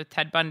at birth with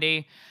Ted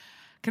Bundy.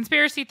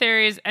 Conspiracy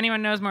theories,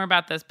 anyone knows more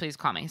about this, please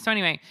call me. So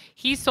anyway,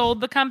 he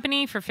sold the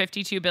company for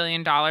 $52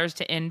 billion to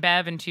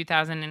InBev in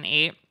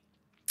 2008.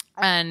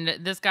 And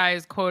this guy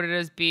is quoted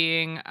as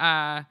being...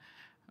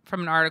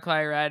 from an article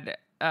I read,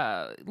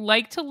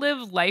 like to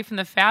live life in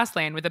the fast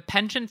lane with a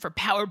penchant for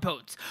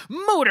powerboats,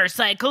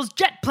 motorcycles,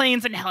 jet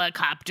planes, and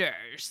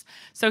helicopters.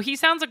 So he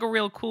sounds like a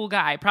real cool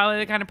guy. Probably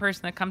the kind of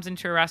person that comes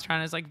into a restaurant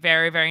and is like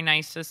very, very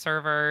nice to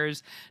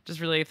servers, just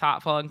really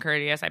thoughtful and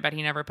courteous. I bet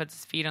he never puts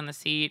his feet on the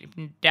seat.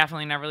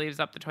 Definitely never leaves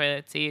up the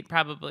toilet seat.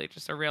 Probably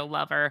just a real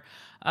lover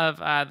of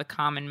the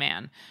common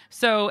man.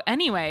 So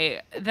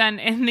anyway, then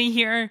in the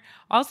year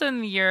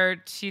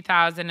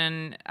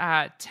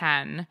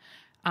 2010,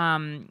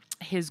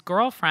 his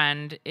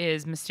girlfriend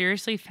is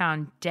mysteriously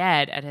found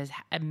dead at his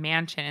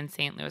mansion in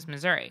St. Louis,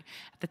 Missouri.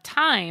 At the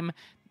time,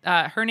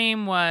 her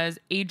name was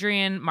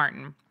Adrienne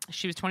Martin.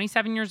 She was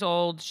 27 years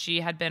old.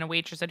 She had been a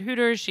waitress at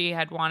Hooters. She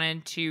had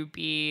wanted to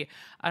be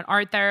an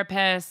art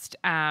therapist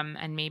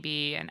and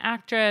maybe an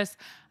actress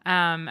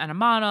and a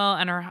model.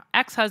 And her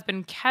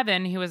ex-husband,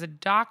 Kevin, who was a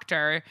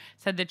doctor,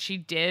 said that she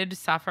did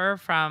suffer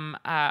from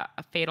a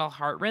fatal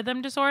heart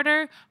rhythm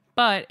disorder.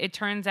 But it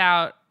turns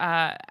out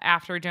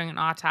after doing an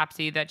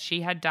autopsy that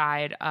she had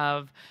died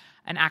of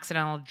an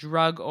accidental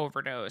drug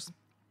overdose.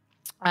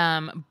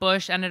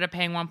 Bush ended up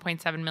paying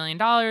 $1.7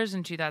 million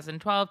in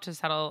 2012 to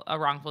settle a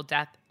wrongful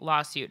death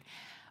lawsuit.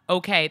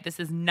 Okay, this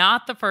is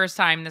not the first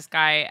time this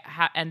guy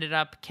ended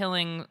up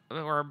killing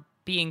or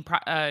being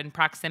in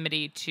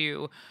proximity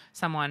to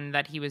someone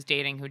that he was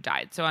dating who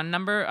died. So on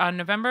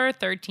November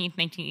 13th,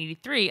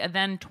 1983, a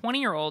then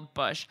 20-year-old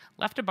Bush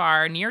left a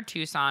bar near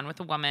Tucson with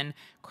a woman,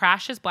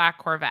 crashed his black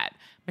Corvette.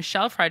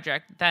 Michelle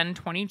Frederick, then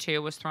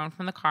 22, was thrown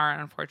from the car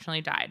and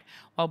unfortunately died.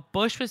 While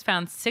Bush was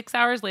found 6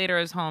 hours later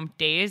at his home,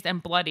 dazed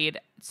and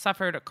bloodied,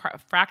 suffered a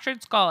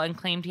fractured skull, and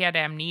claimed he had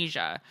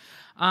amnesia.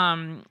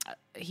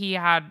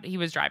 He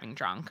was driving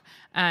drunk.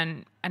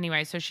 And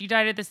anyway, so she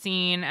died at the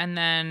scene, and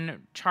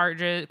then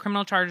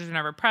criminal charges were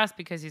never pressed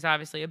because he's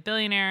obviously a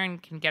billionaire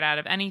and can get out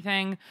of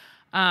anything.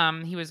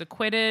 He was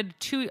acquitted.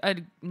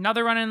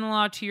 Another run in the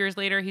law 2 years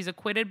later, he's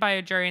acquitted by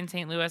a jury in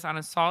St. Louis on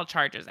assault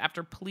charges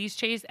after police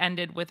chase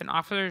ended with an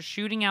officer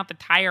shooting out the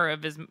tire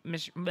of his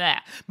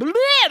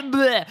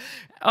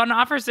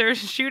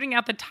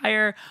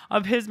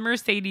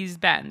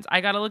Mercedes-Benz.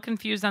 I got a little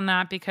confused on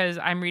that because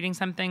I'm reading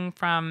something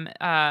from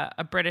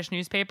a British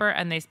newspaper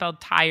and they spelled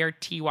tire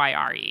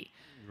Tyre.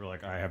 You're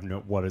like, I have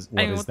no. What is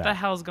what that? The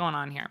hell's going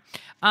on here?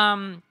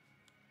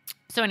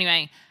 So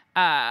anyway.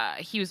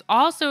 He was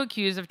also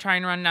accused of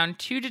trying to run down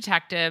 2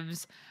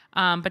 detectives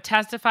but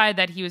testified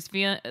that he was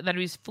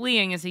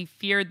fleeing as he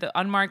feared the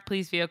unmarked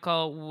police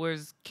vehicle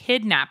was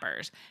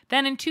kidnappers.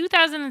 Then in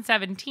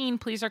 2017,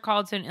 police are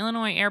called to an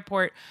Illinois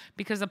airport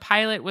because the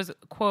pilot was,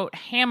 quote,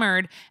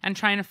 hammered and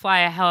trying to fly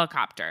a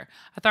helicopter.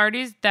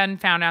 Authorities then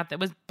found out that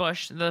it was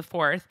Bush the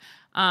fourth,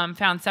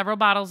 found several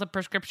bottles of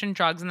prescription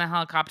drugs in the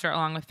helicopter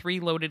along with 3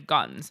 loaded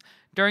guns.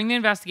 During the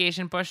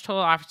investigation, Bush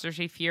told officers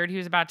he feared he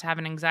was about to have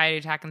an anxiety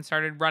attack and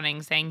started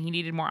running, saying he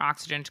needed more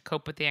oxygen to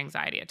cope with the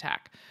anxiety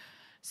attack.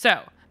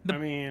 So,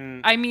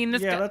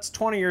 that's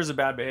 20 years of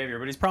bad behavior,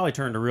 but he's probably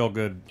turned a real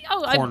good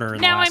corner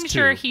in the now last I'm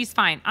sure 2. he's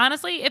fine.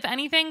 Honestly, if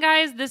anything,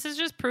 guys, this is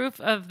just proof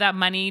of that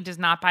money does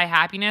not buy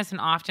happiness and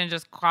often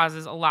just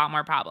causes a lot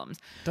more problems.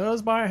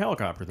 Does buy a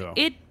helicopter, though.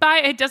 It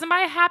doesn't buy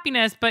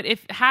happiness, but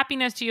if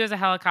happiness to you is a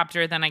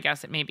helicopter, then I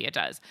guess maybe it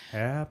does.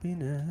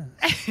 Happiness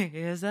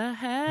is a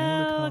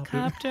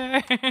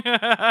helicopter.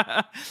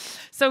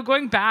 So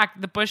going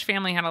back, the Bush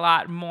family had a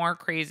lot more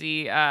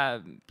crazy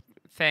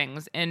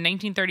things. In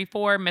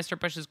 1934, Mr.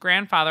 Bush's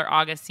grandfather,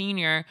 August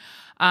Sr.,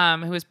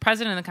 who was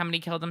president of the company,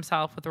 killed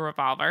himself with a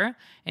revolver.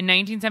 In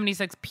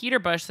 1976, Peter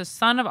Bush, the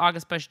son of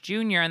August Bush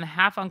Jr. and the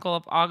half-uncle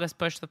of August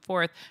Bush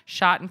IV,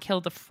 shot and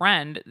killed a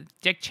friend,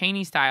 Dick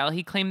Cheney style.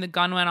 He claimed the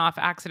gun went off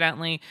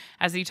accidentally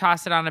as he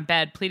tossed it on a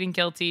bed. Pleading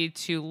guilty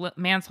to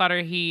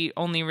manslaughter, he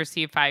only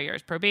received 5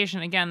 years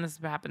probation. Again, this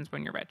happens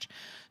when you're rich.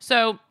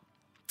 So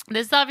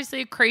this is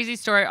obviously a crazy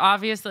story.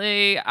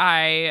 Obviously,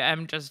 I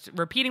am just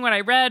repeating what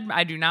I read.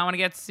 I do not want to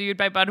get sued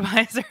by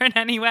Budweiser in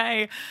any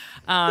way.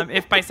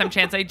 If by some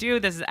chance I do,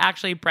 this is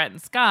actually Brett and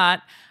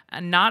Scott,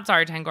 and not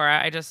Zara Tangora.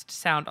 I just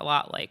sound a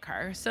lot like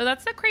her. So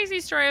that's the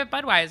crazy story of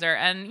Budweiser.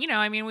 And,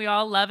 we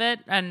all love it,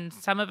 and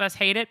some of us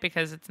hate it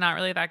because it's not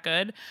really that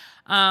good.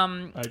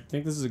 I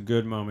think this is a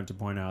good moment to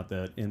point out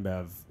that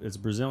InBev is a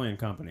Brazilian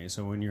company.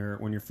 So when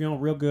you're feeling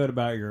real good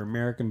about your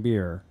American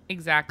beer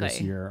this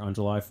year on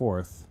July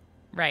 4th,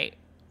 right.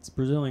 it's a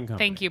Brazilian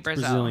company. Thank you,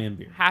 Brazil. Brazilian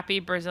beer. Happy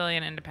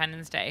Brazilian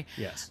Independence Day.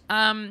 Yes.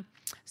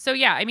 So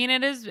yeah,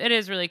 it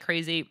is really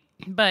crazy.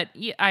 But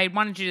I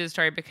wanted to do this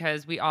story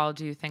because we all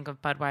do think of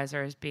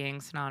Budweiser as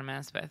being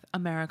synonymous with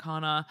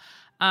Americana.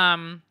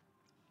 And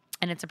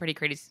it's a pretty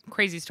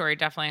crazy story.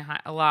 Definitely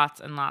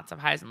lots and lots of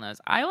highs and lows.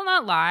 I will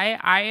not lie.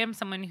 I am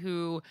someone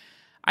who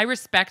I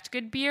respect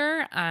good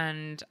beer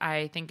and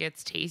I think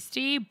it's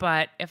tasty,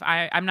 but if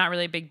I'm not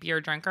really a big beer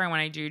drinker, and when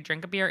I do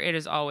drink a beer, it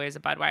is always a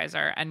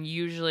Budweiser and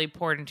usually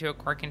poured into a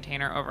quart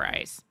container over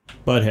ice.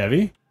 Bud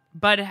Heavy?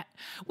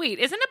 Wait,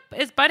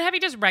 is Bud Heavy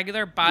just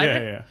regular Bud?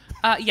 Yeah.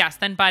 Yes,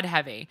 then Bud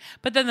Heavy.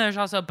 But then there's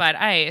also Bud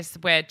Ice,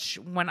 which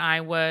when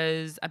I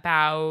was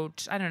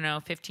about,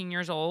 15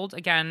 years old,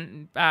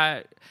 again,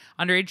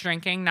 underage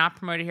drinking, not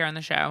promoted here on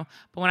the show,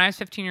 but when I was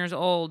 15 years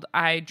old,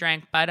 I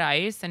drank Bud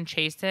Ice and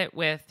chased it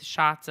with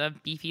shots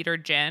of Beefeater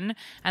gin,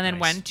 and then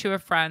went to a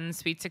friend's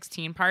Sweet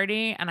 16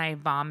 party, and I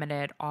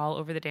vomited all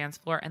over the dance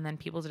floor, and then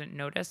people didn't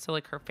notice, so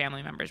her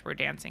family members were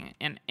dancing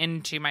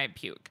into my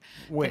puke.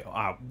 Wait,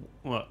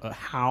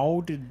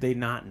 how did they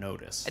not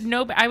notice?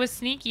 No, but I was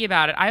sneaky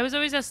about it. I was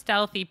always a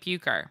stealthy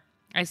puker.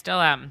 I still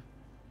am.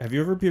 Have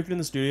you ever puked in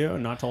the studio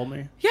and not told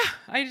me? Yeah,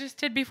 I just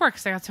did before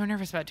because I got so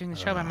nervous about doing the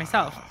show by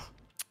myself.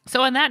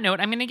 So on that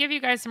note, I'm going to give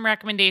you guys some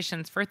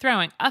recommendations for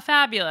throwing a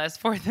fabulous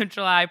 4th of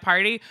July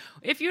party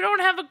if you don't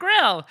have a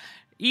grill.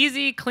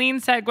 Easy, clean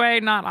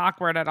segue, not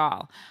awkward at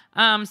all.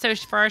 So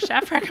for our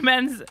chef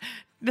recommends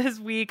this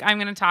week, I'm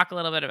going to talk a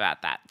little bit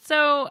about that.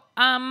 So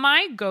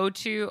my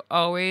go-to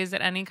always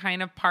at any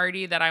kind of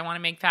party that I want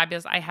to make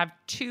fabulous, I have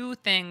 2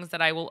 things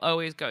that I will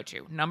always go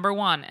to. Number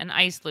 1, an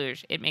ice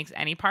luge. It makes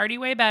any party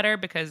way better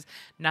because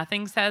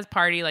nothing says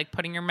party like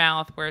putting your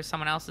mouth where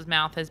someone else's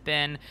mouth has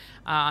been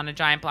on a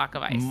giant block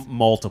of ice.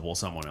 Multiple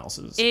someone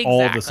else's. Exactly.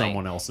 All the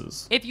someone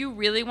else's. If you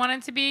really want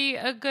it to be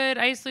a good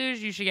ice luge,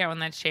 you should get one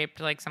that's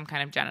shaped like some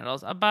kind of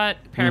genitals. A butt,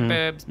 pair of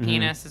boobs,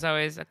 penis is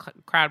always a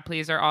crowd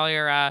pleaser. All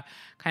your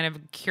kind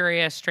of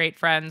curious straight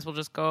friends will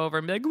just go over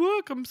and be like,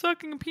 look, I'm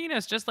sucking a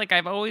penis, just like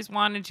I've always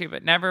wanted to,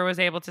 but never was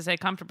able to say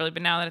comfortably.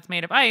 But now that it's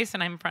made of ice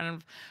and I'm in front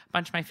of a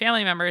bunch of my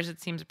family members, it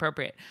seems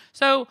appropriate.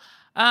 So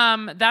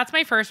that's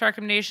my first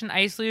recommendation.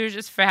 Ice luge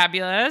is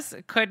fabulous.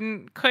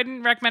 Couldn't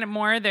recommend it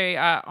more. They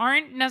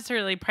aren't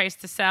necessarily priced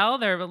to sell.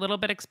 They're a little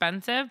bit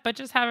expensive, but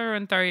just have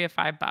everyone throw you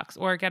 $5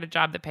 or get a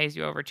job that pays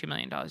you over $2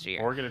 million a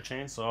year. Or get a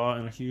chainsaw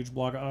and a huge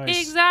block of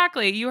ice.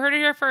 Exactly. You heard it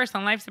here first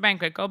on Life's a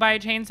Banquet. Go buy a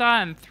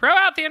chainsaw and throw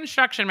out the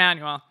instruction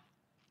manual.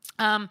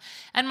 And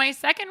my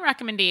second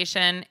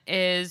recommendation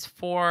is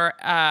for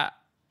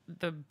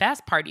the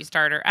best party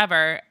starter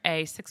ever,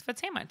 a 6-foot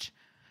sandwich.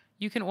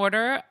 You can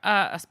order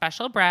a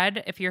special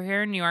bread if you're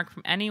here in New York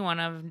from any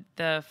one of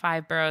the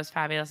 5 boroughs'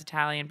 fabulous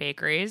Italian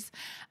bakeries.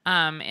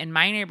 In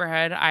my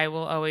neighborhood, I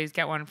will always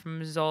get one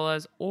from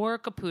Zola's or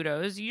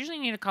Caputo's. You usually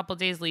need a couple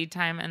days lead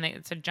time, and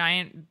it's a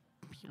giant,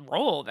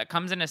 roll that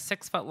comes in a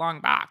 6-foot long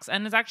box,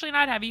 and it's actually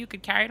not heavy. You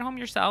could carry it home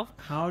yourself.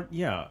 How?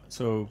 Yeah.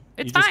 So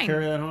It's you just fine.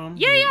 carry that home?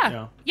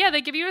 Yeah,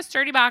 they give you a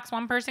sturdy box.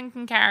 One person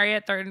can carry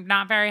it. They're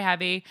not very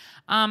heavy.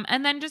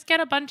 And then just get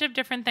a bunch of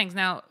different things.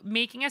 Now,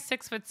 making a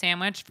 6-foot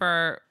sandwich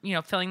for,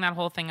 filling that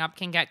whole thing up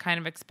can get kind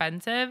of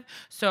expensive.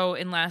 So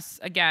unless,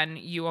 again,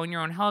 you own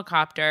your own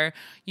helicopter,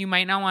 you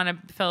might not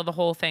want to fill the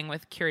whole thing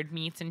with cured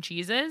meats and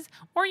cheeses,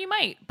 or you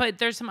might. But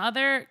there's some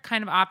other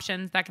kind of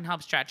options that can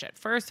help stretch it.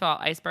 First of all,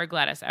 iceberg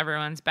lettuce,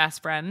 everyone's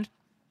best friend.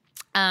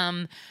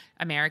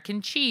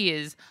 American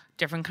cheese,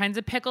 different kinds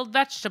of pickled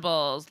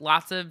vegetables,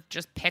 lots of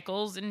just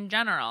pickles in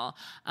general.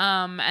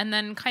 And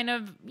then kind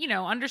of,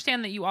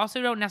 understand that you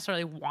also don't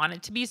necessarily want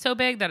it to be so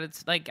big that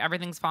it's like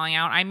everything's falling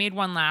out. I made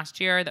one last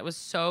year that was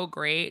so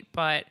great,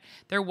 but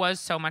there was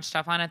so much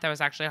stuff on it that was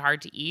actually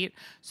hard to eat.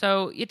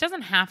 So it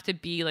doesn't have to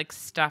be like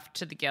stuffed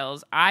to the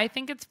gills. I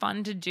think it's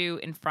fun to do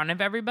in front of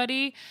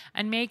everybody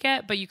and make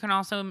it, but you can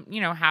also,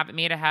 have it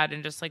made ahead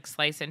and just like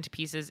slice it into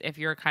pieces if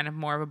you're kind of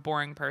more of a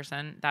boring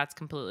person. That's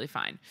completely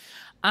fine.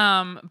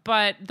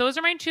 But those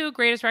are my 2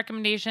 greatest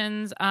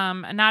recommendations.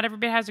 Not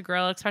everybody has a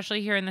grill,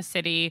 especially here in the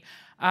city.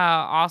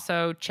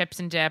 Also chips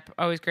and dip,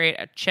 always great.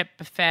 A chip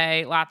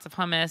buffet, lots of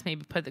hummus,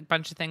 maybe put a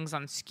bunch of things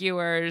on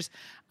skewers.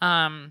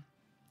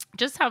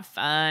 Just have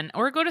fun,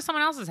 or go to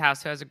someone else's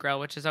house who has a grill,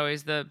 which is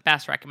always the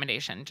best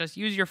recommendation. Just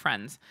use your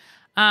friends.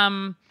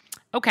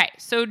 Okay,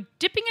 so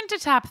dipping into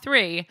top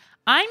 3,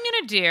 I'm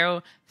going to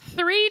do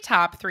 3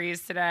 top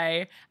 3s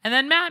today. And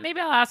then, Matt, maybe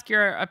I'll ask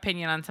your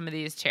opinion on some of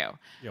these too.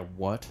 Yeah,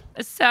 what?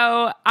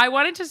 So I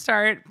wanted to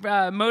start,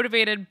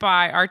 motivated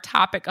by our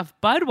topic of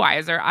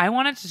Budweiser. I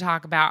wanted to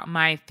talk about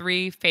my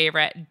 3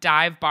 favorite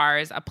dive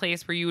bars, a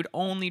place where you would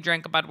only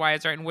drink a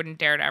Budweiser and wouldn't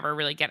dare to ever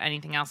really get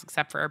anything else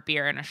except for a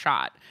beer and a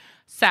shot.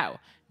 So,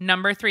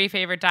 number 3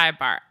 favorite dive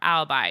bar,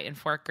 Alibi in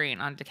Fort Greene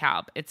on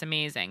DeKalb. It's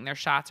amazing. Their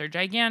shots are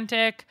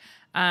gigantic.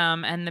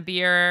 And the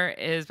beer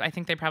is, I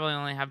think they probably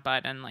only have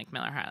Bud and like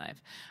Miller High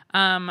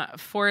Life.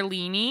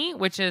 Forlini,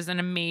 which is an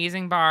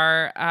amazing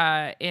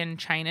bar in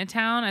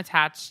Chinatown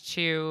attached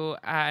to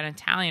an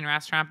Italian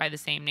restaurant by the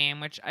same name,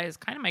 which is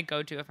kind of my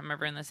go-to if I'm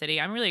ever in the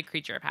city. I'm really a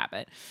creature of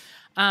habit.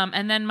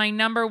 And then my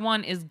number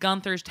 1 is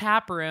Gunther's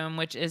Tap Room,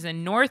 which is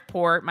in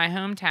Northport, my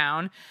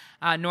hometown,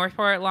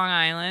 Northport, Long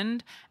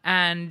Island.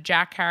 And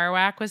Jack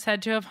Kerouac was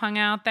said to have hung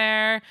out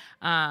there.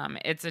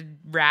 It's a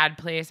rad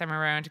place. I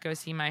remember I went to go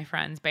see my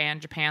friend's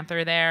band,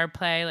 Japanther, there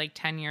play like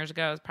 10 years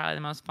ago. It was probably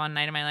the most fun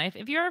night of my life.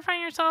 If you ever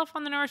find yourself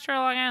on the North Shore of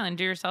Long Island,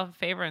 do yourself a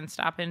favor and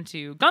stop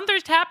into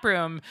Gunther's Tap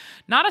Room.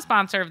 Not a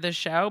sponsor of this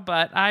show,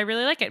 but I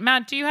really like it.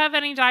 Matt, do you have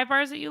any dive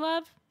bars that you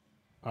love?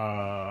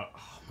 Oh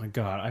my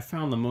God, I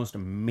found the most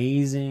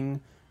amazing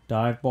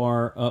dive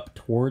bar up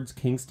towards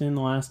Kingston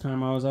the last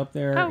time I was up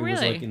there. Oh, It really?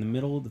 was like in the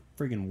middle of the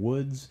friggin'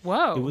 woods.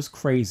 Whoa. It was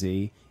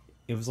crazy.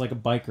 It was like a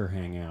biker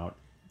hangout.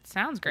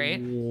 Sounds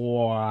great.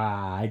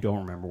 Wow, I don't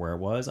remember where it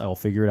was. I will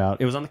figure it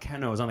out. It was on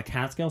the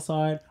Catskill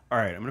side. All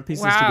right, I'm going to piece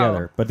this Wow.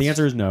 together. But the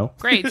answer is no.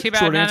 Great. Too bad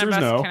Short none answer of is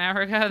us no. can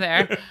ever go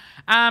there.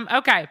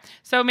 Okay.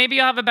 So maybe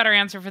you'll have a better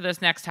answer for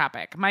this next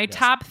topic. My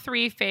top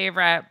 3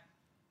 favorite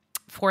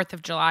 4th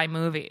of July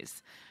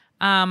movies.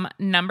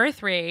 Number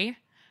 3,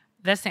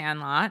 The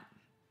Sandlot.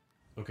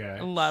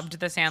 Okay. Loved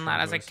The Sandlot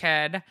Strong as a choice.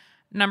 kid.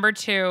 Number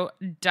 2,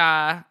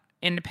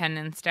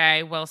 Independence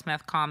Day, Will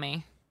Smith, Call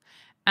Me.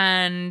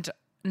 And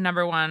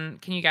number 1,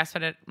 can you guess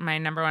what my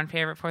number 1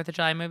 favorite 4th of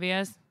July movie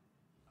is?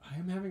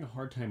 I'm having a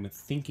hard time with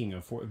thinking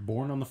of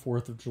Born on the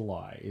 4th of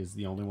July is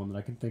the only one that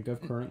I can think of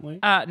currently.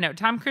 No,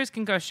 Tom Cruise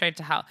can go straight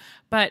to hell.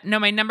 But no,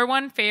 my number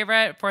 1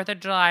 favorite 4th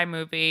of July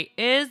movie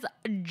is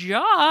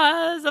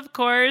Jaws, of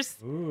course.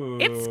 Ooh.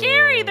 It's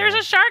scary. There's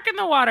a shark in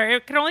the water.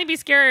 It could only be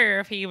scarier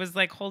if he was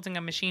like holding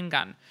a machine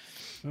gun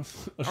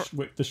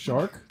Wait, the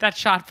shark? that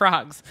shot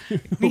frogs.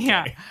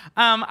 Yeah.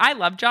 I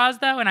love Jaws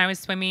though. When I was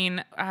swimming,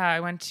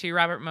 I went to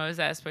Robert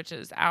Moses, which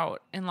is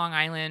out in Long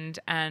Island,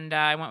 and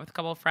I went with a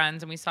couple of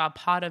friends, and we saw a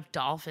pod of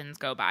dolphins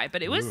go by.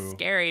 But it was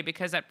scary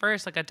because at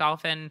first, like a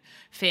dolphin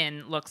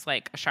fin looks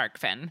like a shark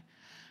fin.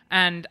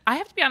 And I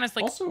have to be honest,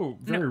 like Also,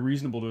 very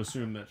reasonable to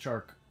assume that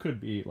shark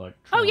could be like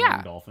Oh, yeah.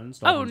 dolphins.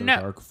 Oh, Dolphins no. are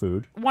shark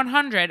food.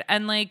 100.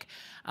 And like,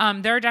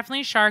 there are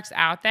definitely sharks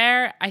out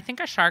there. I think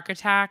a shark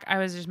attack, I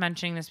was just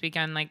mentioning this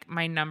weekend, like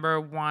my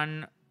number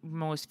 1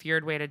 most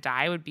feared way to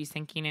die would be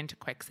sinking into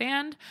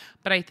quicksand.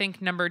 But I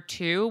think number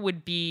 2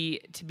 would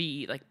be to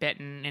be like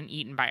bitten and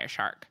eaten by a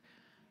shark.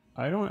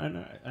 I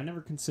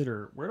never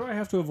consider, where do I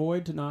have to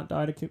avoid to not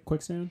die to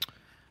quicksand?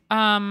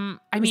 I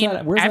mean,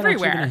 Where's that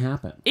everywhere. actually going to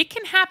happen? It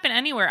can happen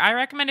anywhere. I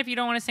recommend if you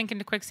don't want to sink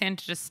into quicksand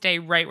to just stay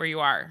right where you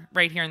are.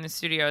 Right here in the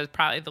studio is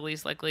probably the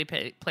least likely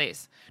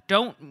place.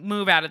 Don't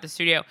move out of the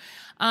studio.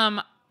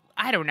 I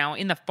I don't know,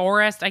 in the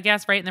forest, I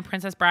guess, right in the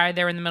Princess Bride.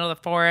 They were in the middle of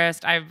the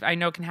forest. I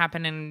know it can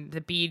happen in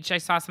the beach. I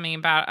saw something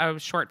about a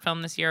short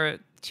film this year.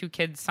 2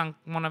 kids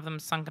one of them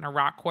sunk in a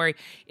rock quarry.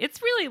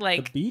 It's really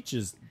like... The beach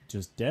is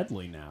just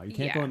deadly now. You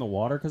can't go in the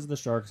water because of the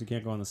sharks. You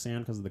can't go in the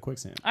sand because of the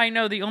quicksand. I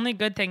know. The only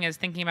good thing is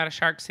thinking about a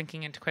shark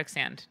sinking into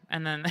quicksand.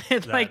 And then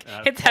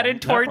it's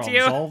headed towards you.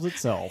 That solves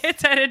itself.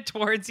 It's headed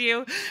towards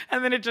you.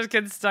 And then it just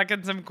gets stuck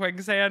in some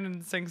quicksand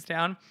and sinks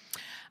down.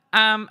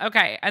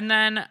 Okay. And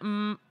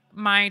then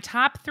my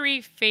top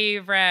 3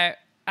 favorite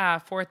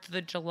 4th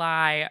of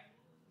July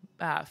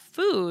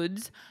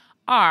foods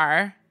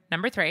are...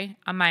 Number 3,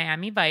 a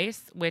Miami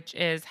Vice, which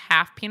is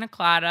half pina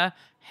colada,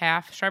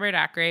 half strawberry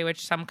daiquiri,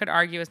 which some could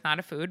argue is not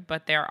a food,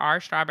 but there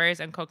are strawberries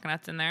and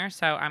coconuts in there,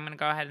 so I'm going to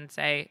go ahead and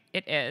say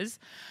it is.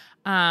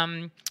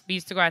 We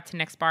used to go out to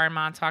Nick's Bar in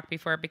Montauk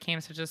before it became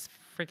such a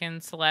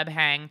freaking celeb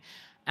hang.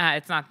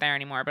 It's not there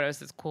anymore, but it was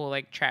this cool,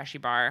 like, trashy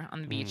bar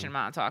on the beach in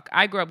Montauk.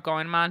 I grew up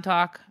going to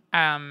Montauk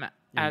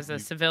as a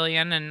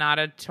civilian and not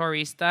a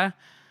tourista.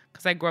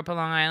 Because I grew up on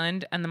Long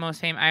Island, and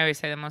I always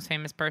say the most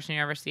famous person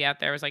you ever see out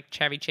there was like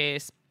Chevy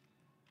Chase.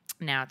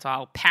 Now it's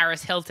all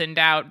Paris Hilton'd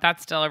out.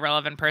 That's still a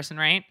relevant person,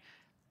 right?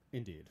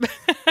 Indeed.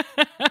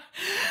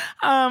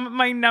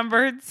 My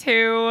number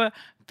 2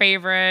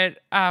 favorite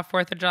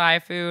 4th of July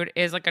food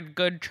is like a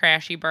good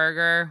trashy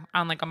burger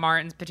on like a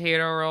Martin's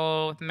potato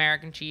roll with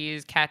American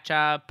cheese,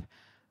 ketchup.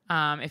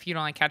 If you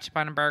don't like ketchup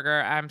on a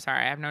burger, I'm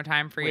sorry, I have no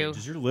time for you.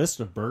 Does your list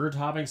of burger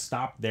toppings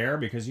stop there?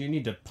 Because you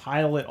need to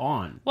pile it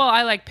on. Well,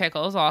 I like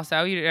pickles also.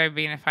 I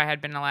mean, if I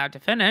had been allowed to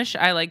finish,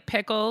 I like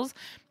pickles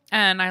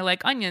and I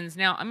like onions.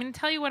 Now, I'm going to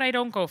tell you what I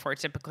don't go for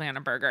typically on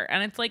a burger.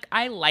 And it's like,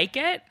 I like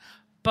it,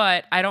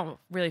 but I don't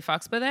really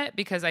fucks with it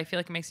because I feel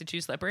like it makes it too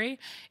slippery,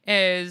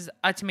 is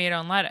a tomato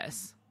and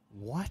lettuce.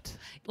 What?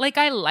 Like,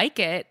 I like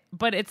it,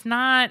 but it's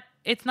not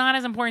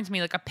as important to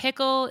me. Like, a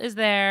pickle is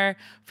there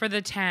for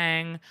the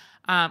tang.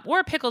 Or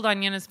a pickled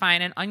onion is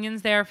fine. And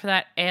onion's there for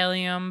that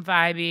allium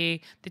vibey.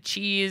 The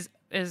cheese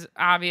is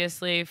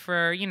obviously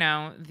for,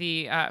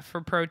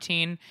 for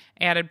protein,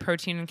 added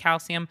protein and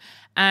calcium.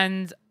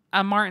 And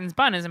a Martin's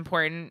bun is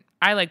important.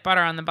 I like butter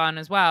on the bun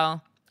as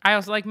well. I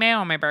also like mayo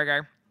on my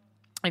burger.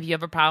 If you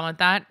have a problem with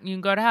that, you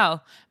can go to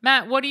hell.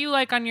 Matt, what do you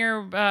like on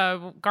your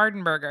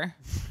garden burger?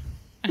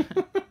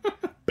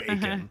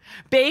 Bacon.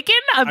 Bacon?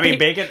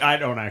 Bacon, I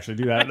don't actually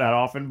do that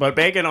often, but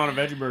bacon on a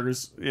veggie burger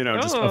is,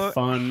 just a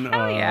fun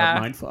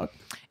mindfuck.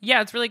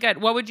 Yeah, it's really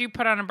good. What would you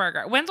put on a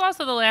burger? When's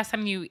also the last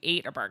time you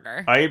ate a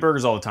burger? I eat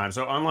burgers all the time.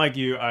 So unlike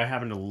you,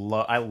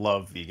 I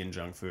love vegan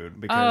junk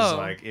food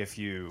because if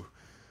you...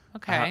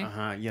 Okay.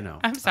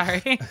 I'm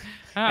sorry.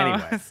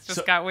 Anyway, it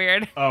just got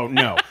weird. Oh,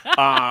 no.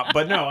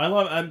 But no, I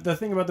love... the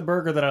thing about the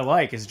burger that I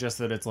like is just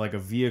that it's like a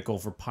vehicle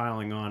for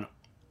piling on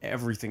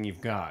everything you've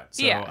got.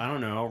 So, I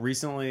don't know.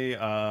 Recently,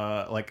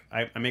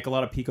 I make a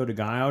lot of pico de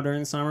gallo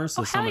during the summer,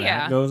 so some of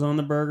that goes on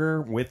the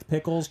burger with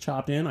pickles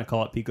chopped in. I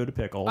call it pico de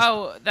pickles.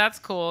 Oh, that's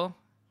cool.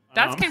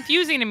 That's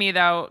confusing to me,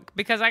 though,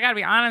 because I got to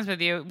be honest with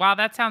you. While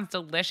that sounds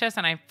delicious,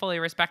 and I fully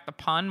respect the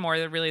pun more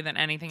really than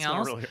anything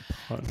else. It's not really a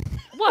pun.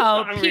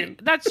 Well,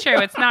 that's true.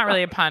 It's not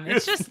really a pun.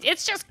 It's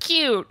just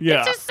cute. Yeah.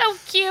 It's just so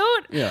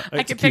cute. Yeah,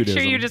 I can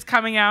picture you just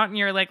coming out in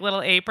your like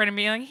little apron and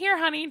being like, "Here,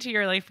 honey," to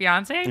your like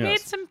fiance. I made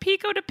some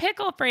pico de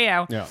pickle for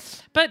you. Yeah.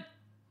 But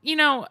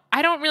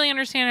I don't really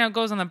understand how it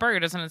goes on the burger.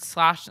 Doesn't it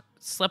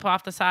slip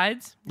off the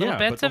sides? Little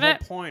bits of it?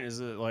 The whole point is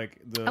that like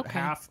the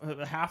half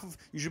of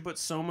you should put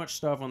so much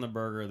stuff on the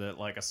burger that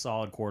like a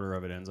solid quarter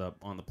of it ends up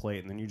on the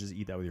plate, and then you just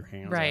eat that with your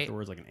hands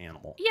afterwards like an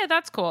animal. Yeah,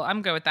 that's cool.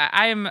 I'm good with that.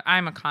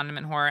 I'm a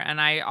condiment whore,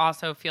 and I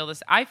also feel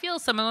this. I feel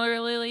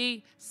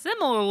similarly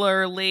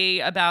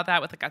about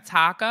that with like a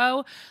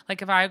taco.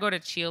 Like if I go to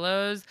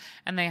Chilo's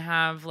and they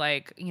have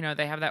like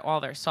they have that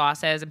all their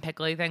sauces and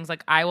pickly things.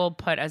 Like I will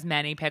put as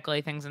many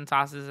pickly things and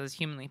sauces as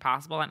humanly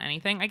possible on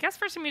anything. I guess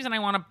for some reason I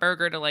want a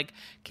burger to like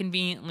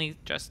conveniently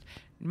just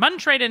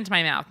munch right into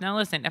my mouth. Now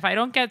listen, if I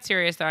don't get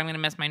serious though, I'm going to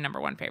miss my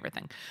number 1 favorite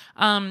thing.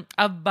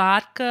 A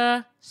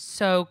vodka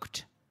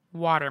soaked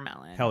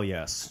watermelon. Hell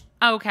yes.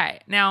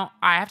 Okay. Now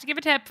I have to give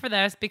a tip for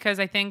this because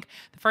I think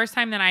the first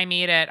time that I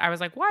made it, I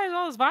was like, why is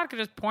all this vodka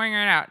just pouring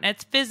right out? And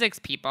it's physics,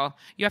 people.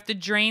 You have to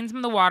drain some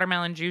of the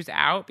watermelon juice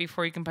out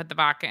before you can put the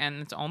vodka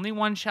in. It's only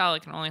one shell.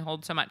 It can only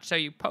hold so much. So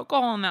you poke a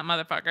hole in that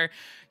motherfucker.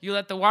 You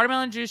let the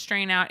watermelon juice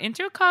strain out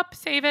into a cup.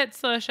 Save it.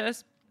 It's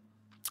delicious.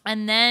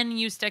 And then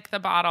you stick the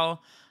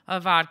bottle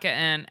of vodka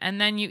in,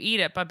 and then you eat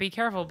it. But be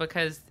careful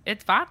because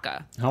it's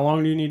vodka. How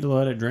long do you need to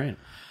let it drain?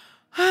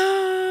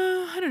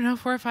 I don't know,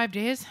 4 or 5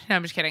 days. No,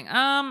 I'm just kidding.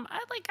 I'd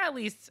like at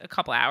least a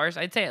couple hours.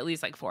 I'd say at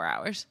least like 4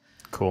 hours.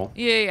 Cool.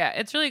 Yeah.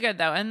 It's really good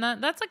though, and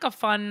that's like a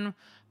fun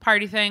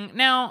party thing.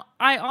 Now,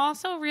 I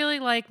also really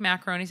like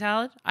macaroni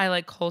salad. I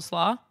like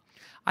coleslaw.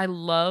 I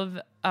love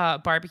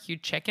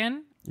barbecued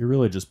chicken. You're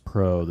really just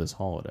pro this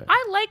holiday.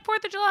 I like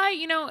 4th of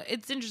July.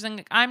 It's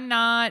interesting. I'm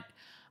not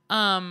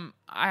I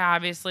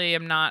obviously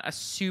am not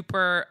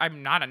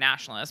I'm not a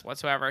nationalist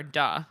whatsoever.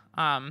 Duh.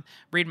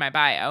 Read my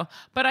bio.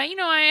 But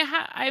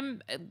I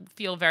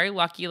feel very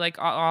lucky, like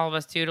all of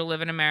us do, to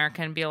live in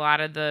America and be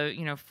allotted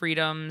the,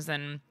 freedoms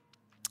and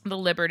the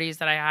liberties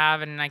that I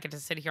have. And I get to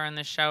sit here on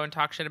this show and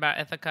talk shit about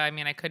Ithaca. I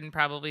mean, I couldn't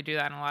probably do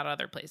that in a lot of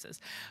other places.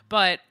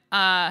 But,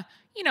 I'm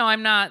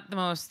not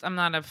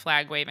a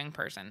flag waving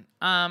person.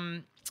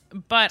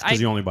 But because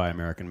you only buy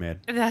American made.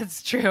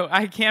 That's true.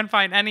 I can't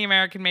find any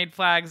American made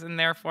flags, and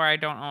therefore I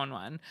don't own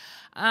one.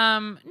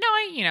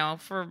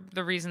 For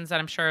the reasons that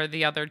I'm sure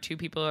the other two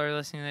people who are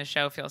listening to this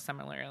show feel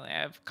similarly.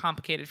 I have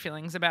complicated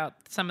feelings about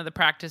some of the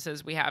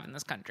practices we have in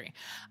this country.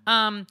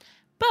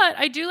 But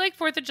I do like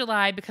 4th of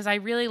July because I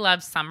really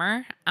love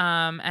summer.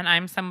 And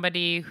I'm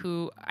somebody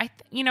who, I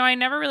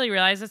never really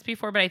realized this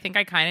before, but I think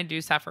I kind of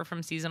do suffer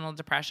from seasonal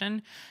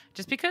depression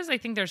just because I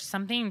think there's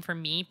something for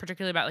me,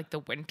 particularly about like the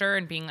winter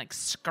and being like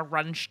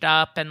scrunched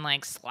up and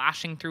like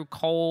sloshing through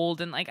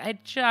cold. And like,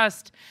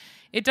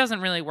 it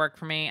doesn't really work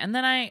for me. And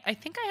then I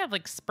think I have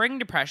like spring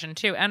depression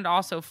too, and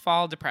also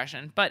fall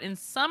depression. But in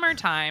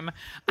summertime,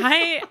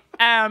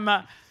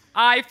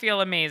 I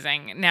feel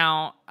amazing.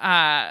 Now,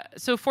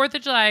 so 4th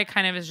of July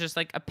kind of is just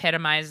like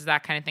epitomizes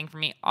that kind of thing for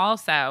me.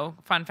 Also,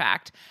 fun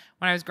fact,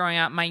 when I was growing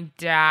up, my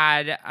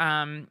dad,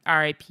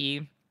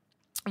 RIP,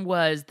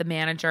 was the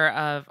manager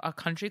of a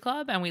country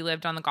club, and we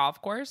lived on the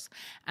golf course,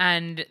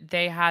 and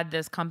they had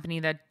this company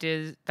that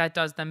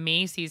does the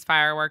Macy's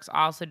fireworks,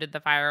 also did the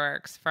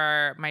fireworks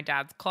for my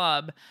dad's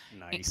club.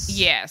 Nice.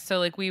 Yeah, so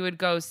like we would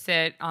go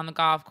sit on the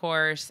golf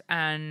course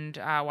and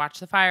watch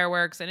the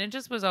fireworks, and it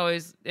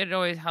always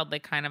held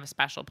like kind of a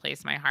special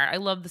place in my heart. I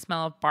love the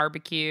smell of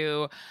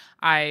barbecue.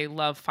 I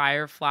love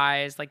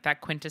fireflies, like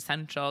that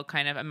quintessential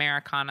kind of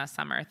Americana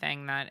summer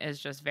thing that is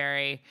just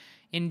very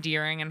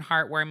endearing and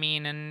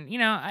heartwarming, and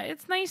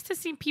it's nice to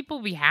see people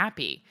be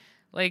happy.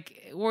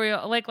 Like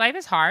life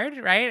is hard,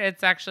 right?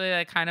 It's actually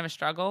like kind of a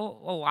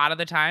struggle a lot of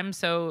the time.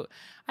 So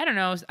I don't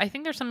know. I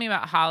think there's something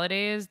about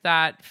holidays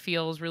that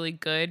feels really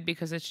good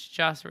because it's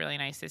just really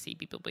nice to see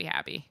people be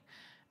happy.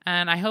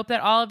 And I hope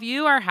that all of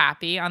you are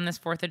happy on this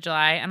 4th of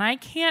July. And I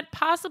can't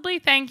possibly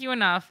thank you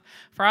enough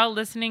for all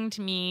listening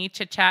to me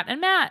chit-chat.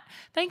 And Matt,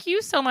 thank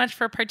you so much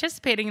for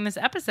participating in this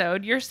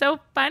episode. You're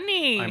so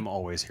funny. I'm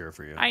always here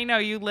for you. I know.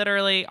 You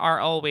literally are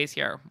always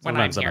here when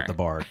Sometimes I'm here. I'm at the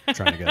bar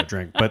trying to get a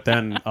drink. But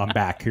then I'm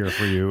back here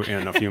for you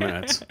in a few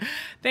minutes.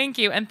 Thank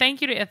you. And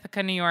thank you to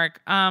Ithaca, New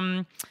York,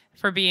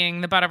 for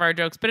being the butt of our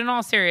jokes. But in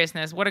all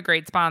seriousness, what a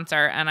great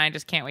sponsor. And I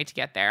just can't wait to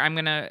get there. I'm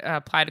going to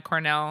apply to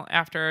Cornell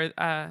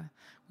after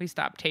we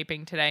stopped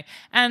taping today.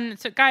 And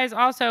so guys,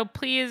 also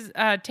please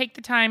take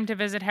the time to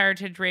visit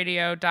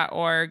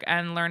heritageradio.org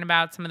and learn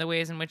about some of the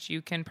ways in which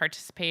you can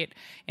participate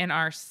in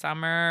our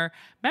summer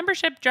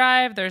membership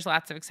drive. There's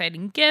lots of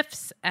exciting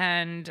gifts,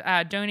 and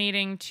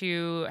donating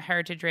to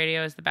Heritage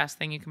Radio is the best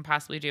thing you can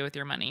possibly do with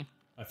your money.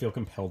 I feel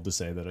compelled to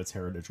say that it's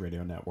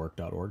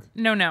heritageradionetwork.org.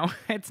 No,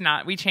 it's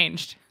not. We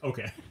changed.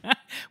 Okay.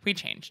 We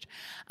changed.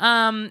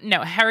 No,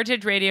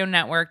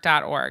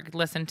 heritageradionetwork.org.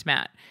 Listen to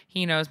Matt.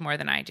 He knows more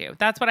than I do.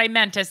 That's what I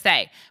meant to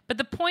say. But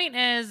the point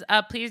is,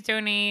 please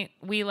donate.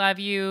 We love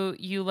you.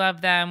 You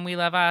love them. We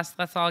love us.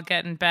 Let's all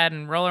get in bed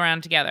and roll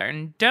around together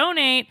and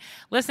donate.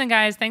 Listen,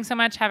 guys, thanks so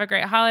much. Have a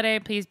great holiday.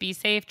 Please be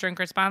safe, drink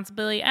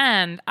responsibly,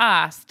 and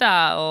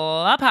hasta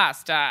la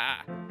pasta.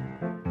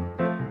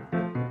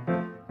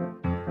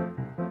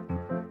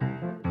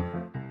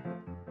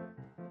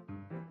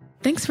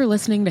 Thanks for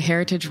listening to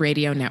Heritage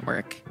Radio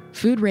Network,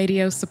 food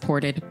radio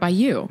supported by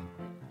you.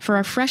 For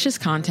our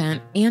freshest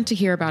content and to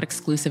hear about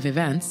exclusive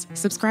events,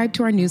 subscribe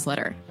to our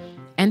newsletter.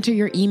 Enter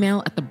your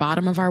email at the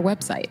bottom of our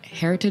website,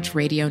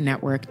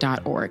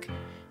 heritageradionetwork.org.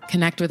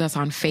 Connect with us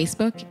on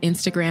Facebook,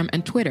 Instagram,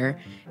 and Twitter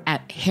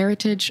at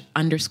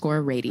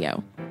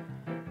heritage_radio.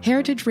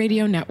 Heritage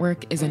Radio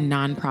Network is a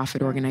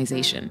nonprofit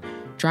organization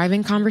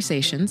driving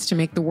conversations to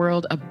make the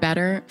world a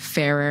better,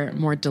 fairer,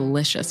 more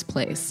delicious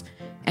place.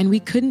 And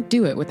we couldn't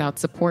do it without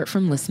support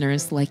from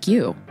listeners like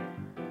you.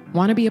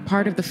 Want to be a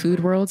part of the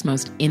food world's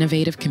most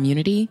innovative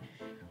community?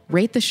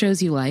 Rate the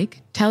shows you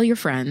like, tell your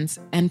friends,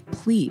 and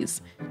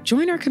please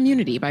join our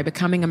community by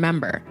becoming a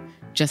member.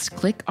 Just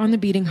click on the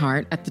beating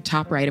heart at the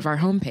top right of our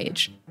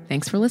homepage.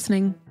 Thanks for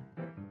listening.